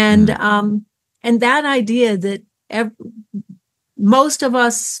 And mm, um, and that idea that most of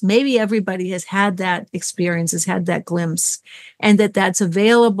us, maybe everybody, has had that experience, has had that glimpse, and that's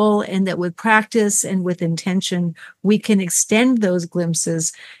available, and that with practice and with intention, we can extend those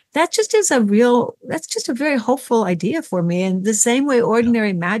glimpses. That's just a very hopeful idea for me. And the same way, yeah.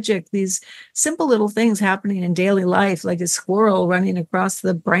 ordinary magic, these simple little things happening in daily life, like a squirrel running across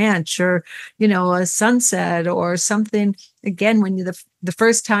the branch, or, a sunset or something. Again, when the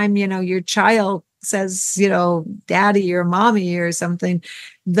first time, your child says, daddy or mommy or something,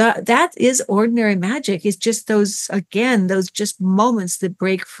 that is ordinary magic. It's just those just moments that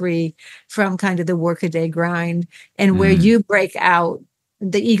break free from kind of the workaday grind, and where Mm, you break out,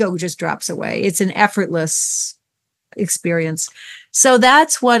 the ego just drops away. It's an effortless experience. So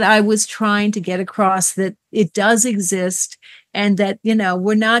that's what I was trying to get across, that it does exist, and that,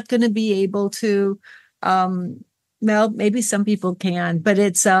 we're not going to be able to, well, maybe some people can, but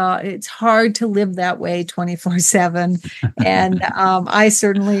it's hard to live that way 24/7. And I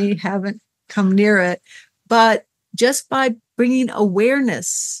certainly haven't come near it. But just by bringing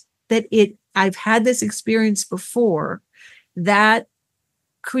awareness that I've had this experience before, that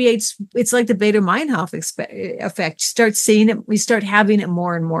it's like the Bader-Meinhof effect. You start seeing it, we start having it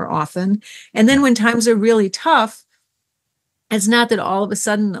more and more often. And then yeah. when times are really tough, it's not that all of a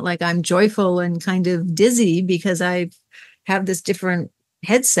sudden, like, I'm joyful and kind of dizzy because I have this different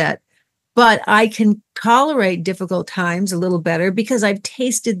headset. but I can tolerate difficult times a little better because I've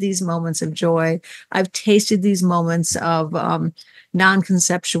tasted these moments of joy. I've tasted these moments of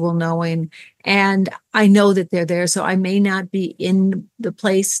non-conceptual knowing, and I know that they're there. So I may not be in the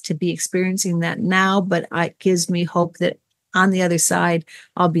place to be experiencing that now, but it gives me hope that on the other side,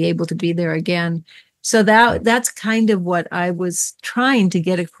 I'll be able to be there again. So that's kind of what I was trying to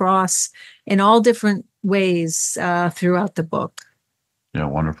get across in all different ways throughout the book. Yeah,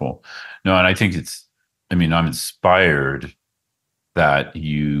 wonderful. No, and I think I mean, I'm inspired that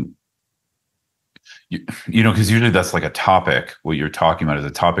you know, because usually that's like a topic. What you're talking about is a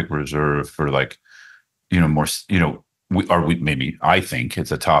topic reserved for like, more, maybe I think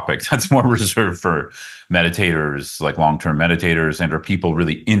it's a topic that's more reserved for meditators, like long-term meditators, and or people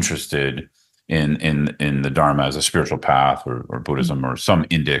really interested in the Dharma as a spiritual path or Buddhism or some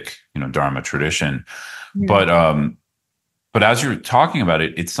Indic, Dharma tradition. Yeah. But as you're talking about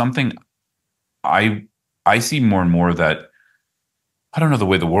it, it's something I I see more and more that I don't know the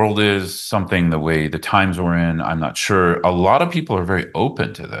way the world is, something the way the times we're in. I'm not sure. A lot of people are very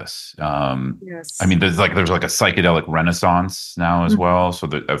open to this. I Yes. mean, there's like a psychedelic renaissance now as Mhm. well. So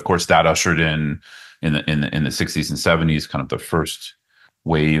that of course that ushered in the 60s and 70s, kind of the first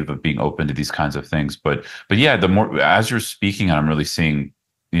wave of being open to these kinds of things. But yeah, the more as you're speaking, I'm really seeing,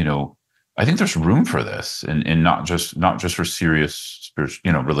 you know, I think there's room for this, and not just for serious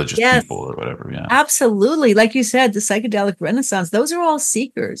spiritual, religious people Yes. or whatever. Yeah, Absolutely. Like you said, the psychedelic renaissance, those are all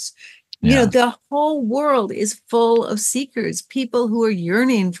seekers. yeah, The whole world is full of seekers, people who are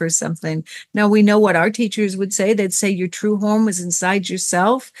yearning for something. Now, we know what our teachers would say. They'd say your true home is inside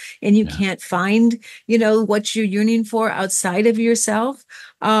yourself, and you yeah, can't find, what you're yearning for outside of yourself.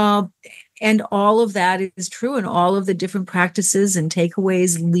 Uh, and all of that is true, and all of the different practices and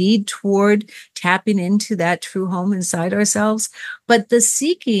takeaways lead toward tapping into that true home inside ourselves. But the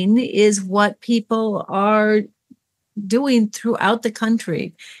seeking is what people are doing throughout the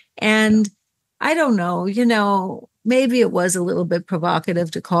country. yeah. And I don't know, maybe it was a little bit provocative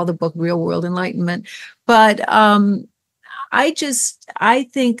to call the book Real World Enlightenment, but I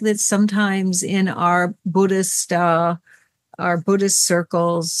think that sometimes in our Buddhist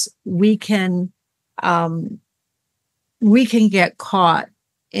circles, um, we can get caught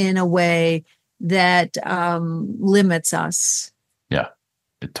in a way that limits us. Yeah,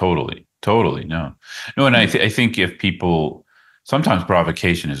 totally, totally. No, no, and I think if people sometimes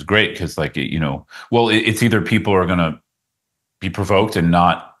provocation is great because, like, well, it's either people are going to be provoked and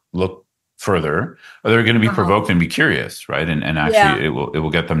not look further, or they're going to be Uh-huh. provoked and be curious, right? And actually, Yeah, it will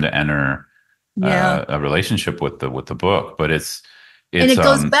get them to enter yeah. a relationship with the book. But it's And it's it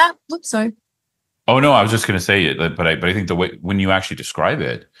goes back. Oops, sorry. oh no, I was just going to say it, but I think the way when you actually describe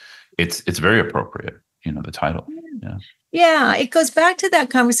it, it's very appropriate. The title. Yeah, Yeah, it goes back to that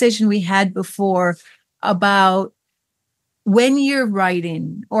conversation we had before about when you're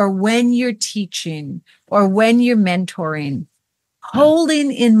writing or when you're teaching or when you're mentoring, yeah.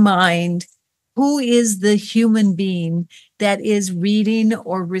 holding in mind who is the human being that is reading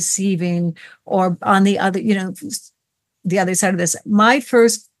or receiving or on the other side of this. My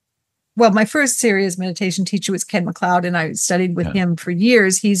first serious meditation teacher was Ken McLeod, and I studied with Yeah. him for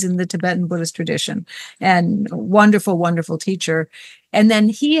years. He's in the Tibetan Buddhist tradition and wonderful, wonderful teacher. And then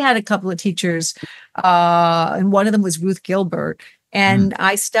he had a couple of teachers, and one of them was Ruth Gilbert. Mm. And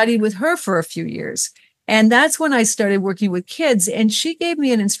I studied with her for a few years. And that's when I started working with kids. And she gave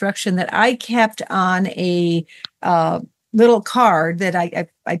me an instruction that I kept on a uh, little card that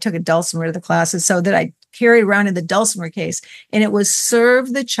I took a dulcimer to the classes so that I carried around in the dulcimer case, and it was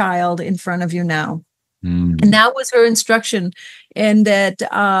serve the child in front of you now. And Mm. that was her instruction. And that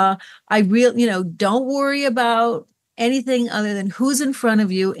I really, don't worry about anything other than who's in front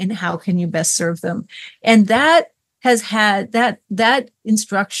of you and how can you best serve them. And that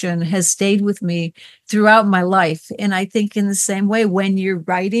instruction has stayed with me throughout my life. And I think in the same way, when you're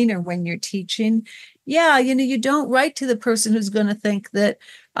writing or when you're teaching, yeah, you don't write to the person who's going to think that,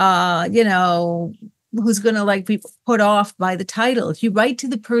 who's going to like be put off by the title. You write to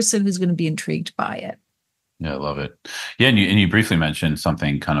the person who's going to be intrigued by it. Yeah, I love it. Yeah, and you briefly mentioned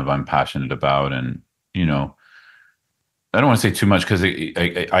something kind of I'm passionate about, and you know, I don't want to say too much because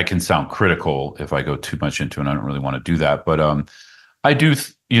I can sound critical if I go too much into it. And I don't really want to do that, but I do.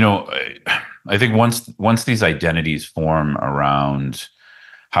 I think once these identities form around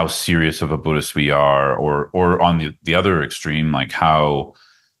how serious of a Buddhist we are, or on the other extreme, like how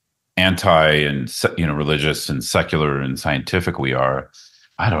anti and religious and secular and scientific we are,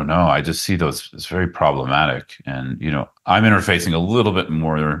 I don't know. I just see those as very problematic, and I'm interfacing a little bit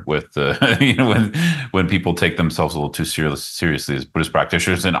more with the when people take themselves a little too seriously as Buddhist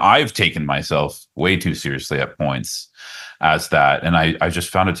practitioners, and I've taken myself way too seriously at points as that, and I just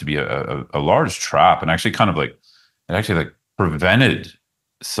found it to be a large trap, and actually kind of like it actually like prevented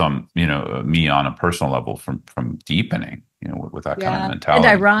some me on a personal level from deepening with that kind of Yeah. And mentality.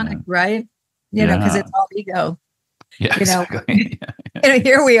 ironic, right? Because Yeah. it's all ego. Yeah, You know, exactly.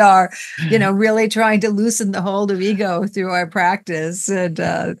 here we are, really trying to loosen the hold of ego through our practice, and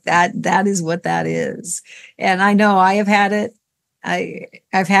that is what that is. And I know I have had it.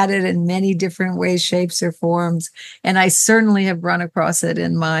 I've had it in many different ways, shapes, or forms, and I certainly have run across it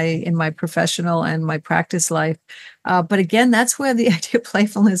in my professional and my practice life. But again, that's where the idea of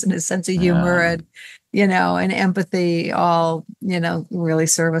playfulness and a sense of humor Yeah. and empathy all really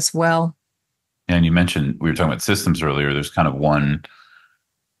serve us well. And you mentioned we were talking about systems earlier. There's kind of one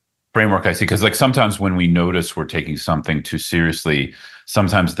framework I see because like sometimes when we notice we're taking something too seriously,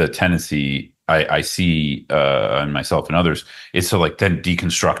 sometimes the tendency I see in myself and others is to like then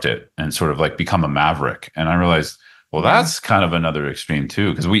deconstruct it and sort of like become a maverick. And I realized, well, Yeah. that's kind of another extreme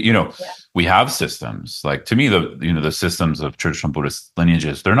too, because Yeah. we have systems. Like to me, the systems of traditional Buddhist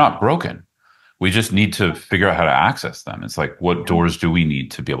lineages, they're not broken. We just need to figure out how to access them. It's like, what doors do we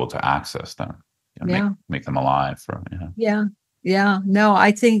need to be able to access them? Make Yeah. make them alive for Yeah. Yeah. No,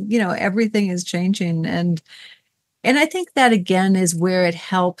 I think, everything is changing. And I think that again is where it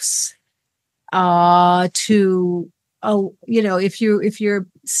helps to if you're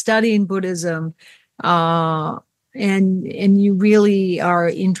studying Buddhism uh and you really are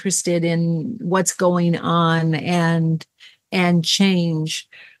interested in what's going on and change.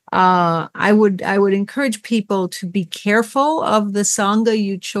 I would encourage people to be careful of the sangha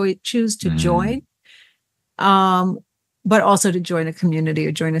you choose to Mm, join, um, but also to join a community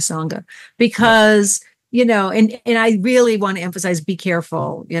or join a sangha, yeah. because and I really want to emphasize, be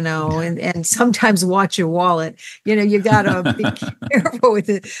careful, and sometimes watch your wallet. You gotta be careful with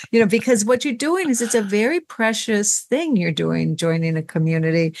it, because what you're doing is, it's a very precious thing you're doing, joining a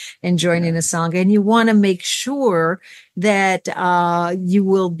community and Yeah. joining a sangha, and you want to make sure that you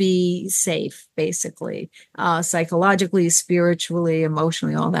will be safe, basically, psychologically, spiritually,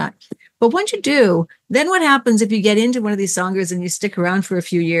 emotionally, all that. But once you do, then what happens if you get into one of these sanghas and you stick around for a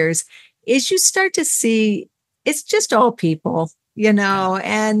few years is you start to see it's just all people,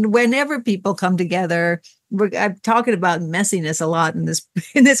 and whenever people come together, I'm talking about messiness a lot in this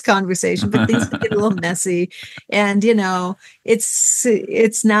in this conversation, but things can get a little messy, and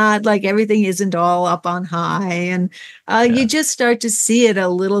it's not like everything isn't all up on high, and you Yeah. just start to see it a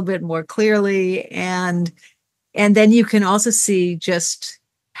little bit more clearly, and then you can also see just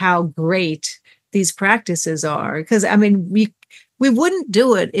how great these practices are. Because I mean, we wouldn't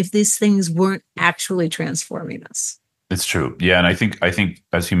do it if these things weren't actually transforming us. It's true. Yeah, and I think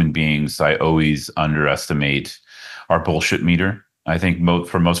as human beings, I always underestimate our bullshit meter. I think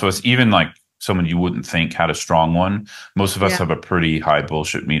for most of us, even like someone you wouldn't think had a strong one, most of us Yeah, have a pretty high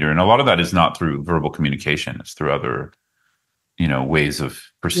bullshit meter, and a lot of that is not through verbal communication. It's through other, ways of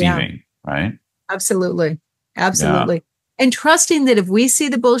yeah, perceiving, right? absolutely. Yeah. Absolutely. And trusting that if we see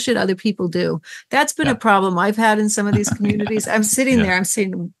the bullshit, other people do. That's been a Yeah. problem I've had in some of these communities. I'm sitting Yeah. there, I'm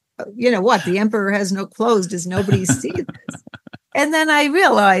saying, what? The emperor has no clothes. Does nobody see this? And then I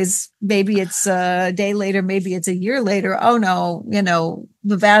realize, maybe it's a day later, maybe it's a year later. Oh no,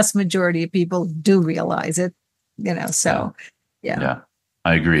 the vast majority of people do realize it, Yeah. so yeah. Yeah.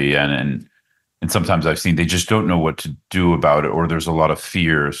 I agree. And sometimes I've seen they just don't know what to do about it, or there's a lot of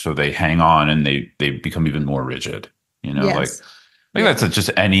fear, so they hang on and they become even more rigid. Yes. Like Yeah. that's just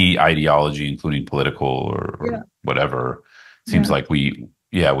any ideology, including political or Yeah. whatever. Seems Yeah. like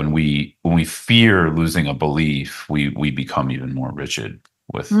yeah, when we fear losing a belief, we become even more rigid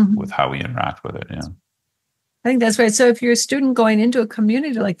with Mhm. how we interact with it. Yeah. I think that's right. So if you're a student going into a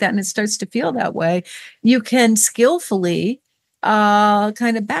community like that and it starts to feel that way, you can skillfully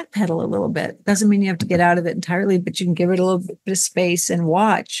kind of backpedal a little bit. Doesn't mean you have to get out of it entirely, but you can give it a little bit of space and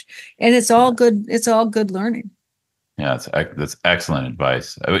watch. And it's all good. It's all good learning. Yeah, that's excellent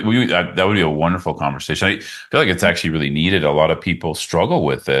advice. That would be a wonderful conversation. I feel like it's actually really needed. A lot of people struggle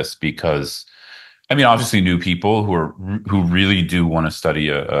with this because, I mean, obviously, new people who really do want to study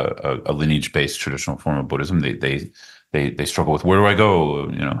a lineage based traditional form of Buddhism, they struggle with, where do I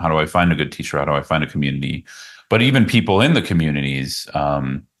go? How do I find a good teacher? How do I find a community? But even people in the communities,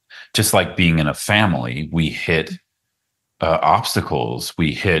 just like being in a family, we hit obstacles,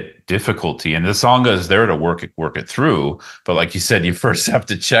 we hit difficulty, and the sangha is there to work it through. But like you said, you first have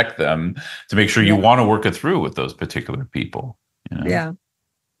to check them to make sure you Yeah. want to work it through with those particular people. Yeah.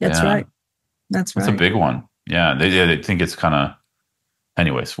 That's Yeah. right. That's That's a right. big one. Yeah. They think it's kind of,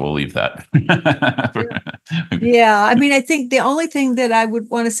 anyways, we'll leave that. Yeah. I mean, I think the only thing that I would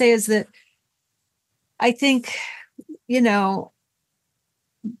want to say is that I think, you know,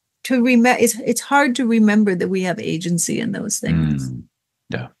 to remember, it's hard to remember that we have agency in those things. Mm,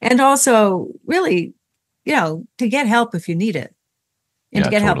 yeah. And also, really, to get help if you need it, and to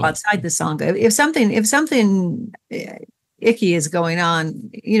Yeah, get help totally. outside the Sangha. If something icky is going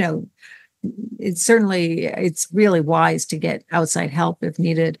on, it's really wise to get outside help if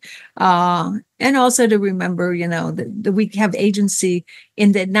needed, and also to remember, that we have agency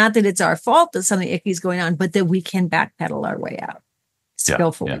in that. Not that it's our fault that something icky is going on, but that we can backpedal our way out Yeah. Yeah.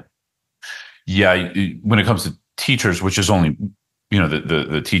 skillfully. Yeah. When it comes to teachers, which is only,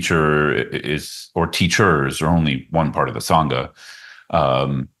 the teacher is, or teachers are only one part of the Sangha.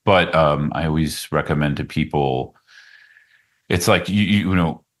 But I always recommend to people, it's like,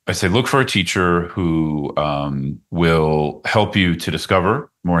 I say, look for a teacher who will help you to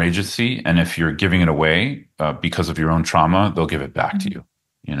discover more agency. And if you're giving it away because of your own trauma, they'll give it back to you,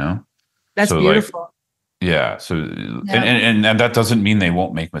 you know? That's So like, beautiful. yeah. So, and, Yeah. and that doesn't mean they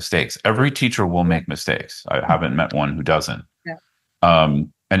won't make mistakes. Every teacher will Yeah. make mistakes. I haven't met one who doesn't. Yeah. And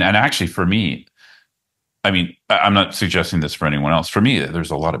actually for me, I mean, I'm not suggesting this for anyone else. For me,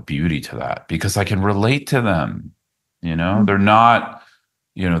 there's a lot of beauty to that because I can relate to them. They're Mhm. not,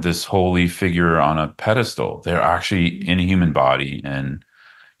 this holy figure on a pedestal. They're actually in a human body, and,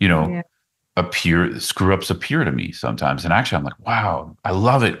 you know, Yeah. screw ups appear to me sometimes. And actually I'm like, wow, I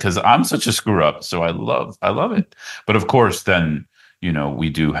love it because I'm such a screw up. So I love it. But of course, then, we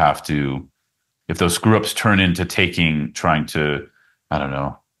do have to, if those screw ups turn into trying to, I don't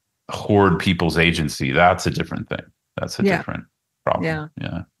know, hoard people's agency, that's a different thing. That's a Yeah. different problem. Yeah.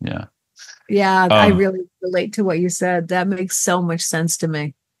 Yeah. Yeah. Yeah. I Um, really relate to what you said. That makes so much sense to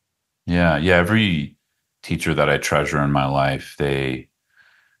me. yeah. Yeah. Every teacher that I treasure in my life,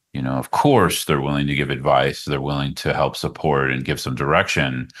 of course they're willing to give advice. They're willing to help support and give some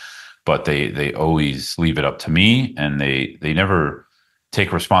direction, but they always leave it up to me, and they never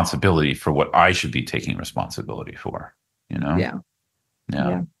take responsibility for what I should be taking responsibility for, you know? Yeah. Yeah.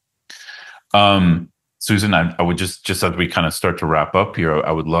 Yeah. Um, Susan, I would just as we kind of start to wrap up here,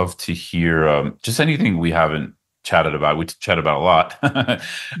 I would love to hear just anything we haven't chatted about. We chat about a lot.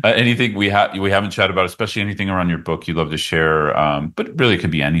 Anything we haven't chatted about, especially anything around your book you'd love to share. But really, it could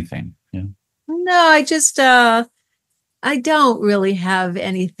be anything. Yeah. No, I don't really have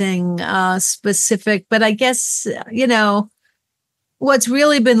anything specific, but I guess, what's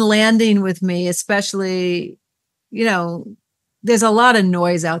really been landing with me, especially, you know, there's a lot of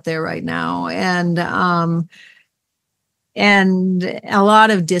noise out there right now, and a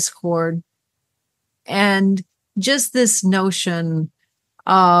lot of discord, and just this notion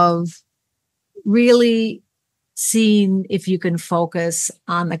of really seeing if you can focus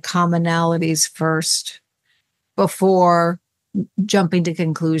on the commonalities first before jumping to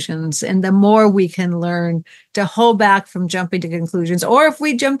conclusions. And the more we can learn to hold back from jumping to conclusions, or if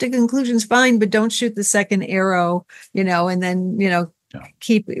we jump to conclusions, fine, but don't shoot the second arrow, and then, Yeah.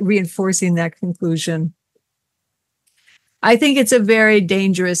 keep reinforcing that conclusion. I think it's a very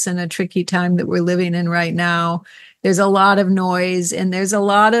dangerous and a tricky time that we're living in right now. There's a lot of noise, and there's a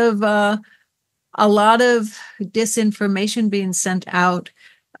lot of disinformation being sent out.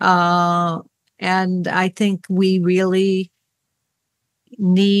 And I think we really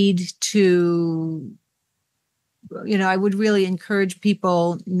need to, I would really encourage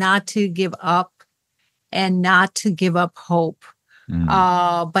people not to give up and not to give up hope,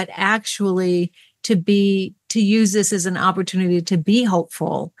 Mm, but actually to use this as an opportunity to be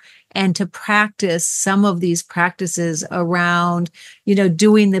hopeful and to practice some of these practices around,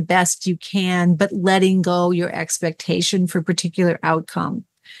 doing the best you can, but letting go your expectation for particular outcome.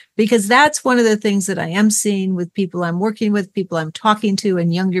 Because that's one of the things that I am seeing with people I'm working with, people I'm talking to,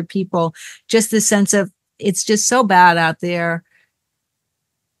 and younger people, just the sense of it's just so bad out there.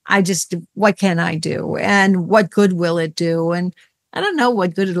 What can I do? And what good will it do? And I don't know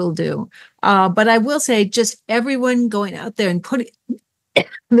what good it'll do. But I will say, just everyone going out there and putting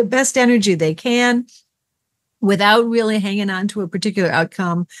the best energy they can without really hanging on to a particular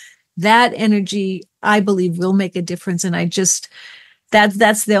outcome, that energy, I believe, will make a difference. And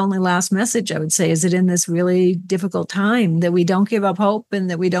that's the only last message I would say, is that in this really difficult time, that we don't give up hope and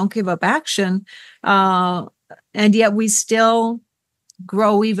that we don't give up action. And yet we still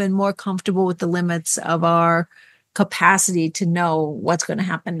grow even more comfortable with the limits of our capacity to know what's going to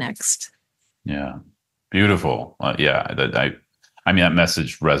happen next. yeah. Beautiful. Yeah. I mean, that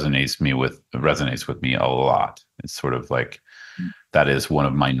message resonates with me a lot. It's sort of like, that is one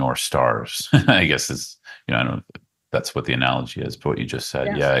of my North Stars. I guess is, I don't know if that's what the analogy is, but what you just said.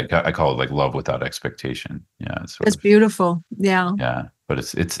 Yes. Yeah. I call it like love without expectation. Yeah. It's sort That's of, beautiful. Yeah. yeah, but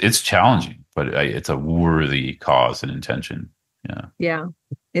it's challenging, but it's a worthy cause and intention. Yeah. Yeah.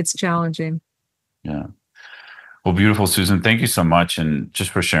 It's challenging. Yeah. Well, beautiful, Susan. Thank you so much, and just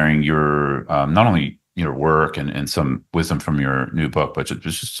for sharing your not only your work and some wisdom from your new book, but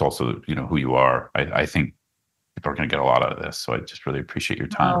just also who you are. I think people are going to get a lot out of this, so I just really appreciate your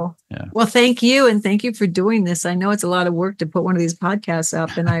time. Oh, Yeah, well, thank you. And thank you for doing this. I know it's a lot of work to put one of these podcasts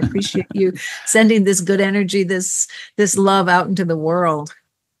up, and I appreciate you sending this good energy, this love out into the world.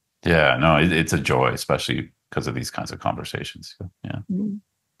 yeah. No, it's a joy, especially because of these kinds of conversations. So, yeah. Mm.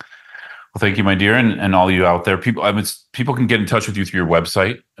 Well, thank you, my dear, and all you out there. People, people can get in touch with you through your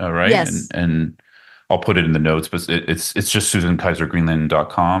website, right? Yes. And I'll put it in the notes, but it's just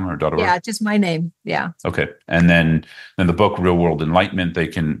susankaisergreenland.com or .org. Yeah, just my name. Yeah. Okay. And then the book Real World Enlightenment,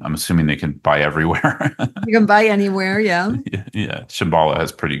 I'm assuming they can buy everywhere. You can buy anywhere. Yeah. Yeah. Shambhala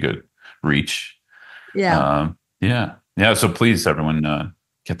has pretty good reach. Yeah. Yeah. Yeah. So please, everyone,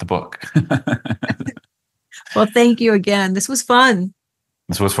 get the book. Well, thank you again. This was fun.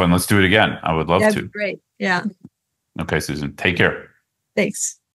 This was fun. Let's do it again. I would love That'd be to. great. Yeah. Okay, Susan, take care. Thanks.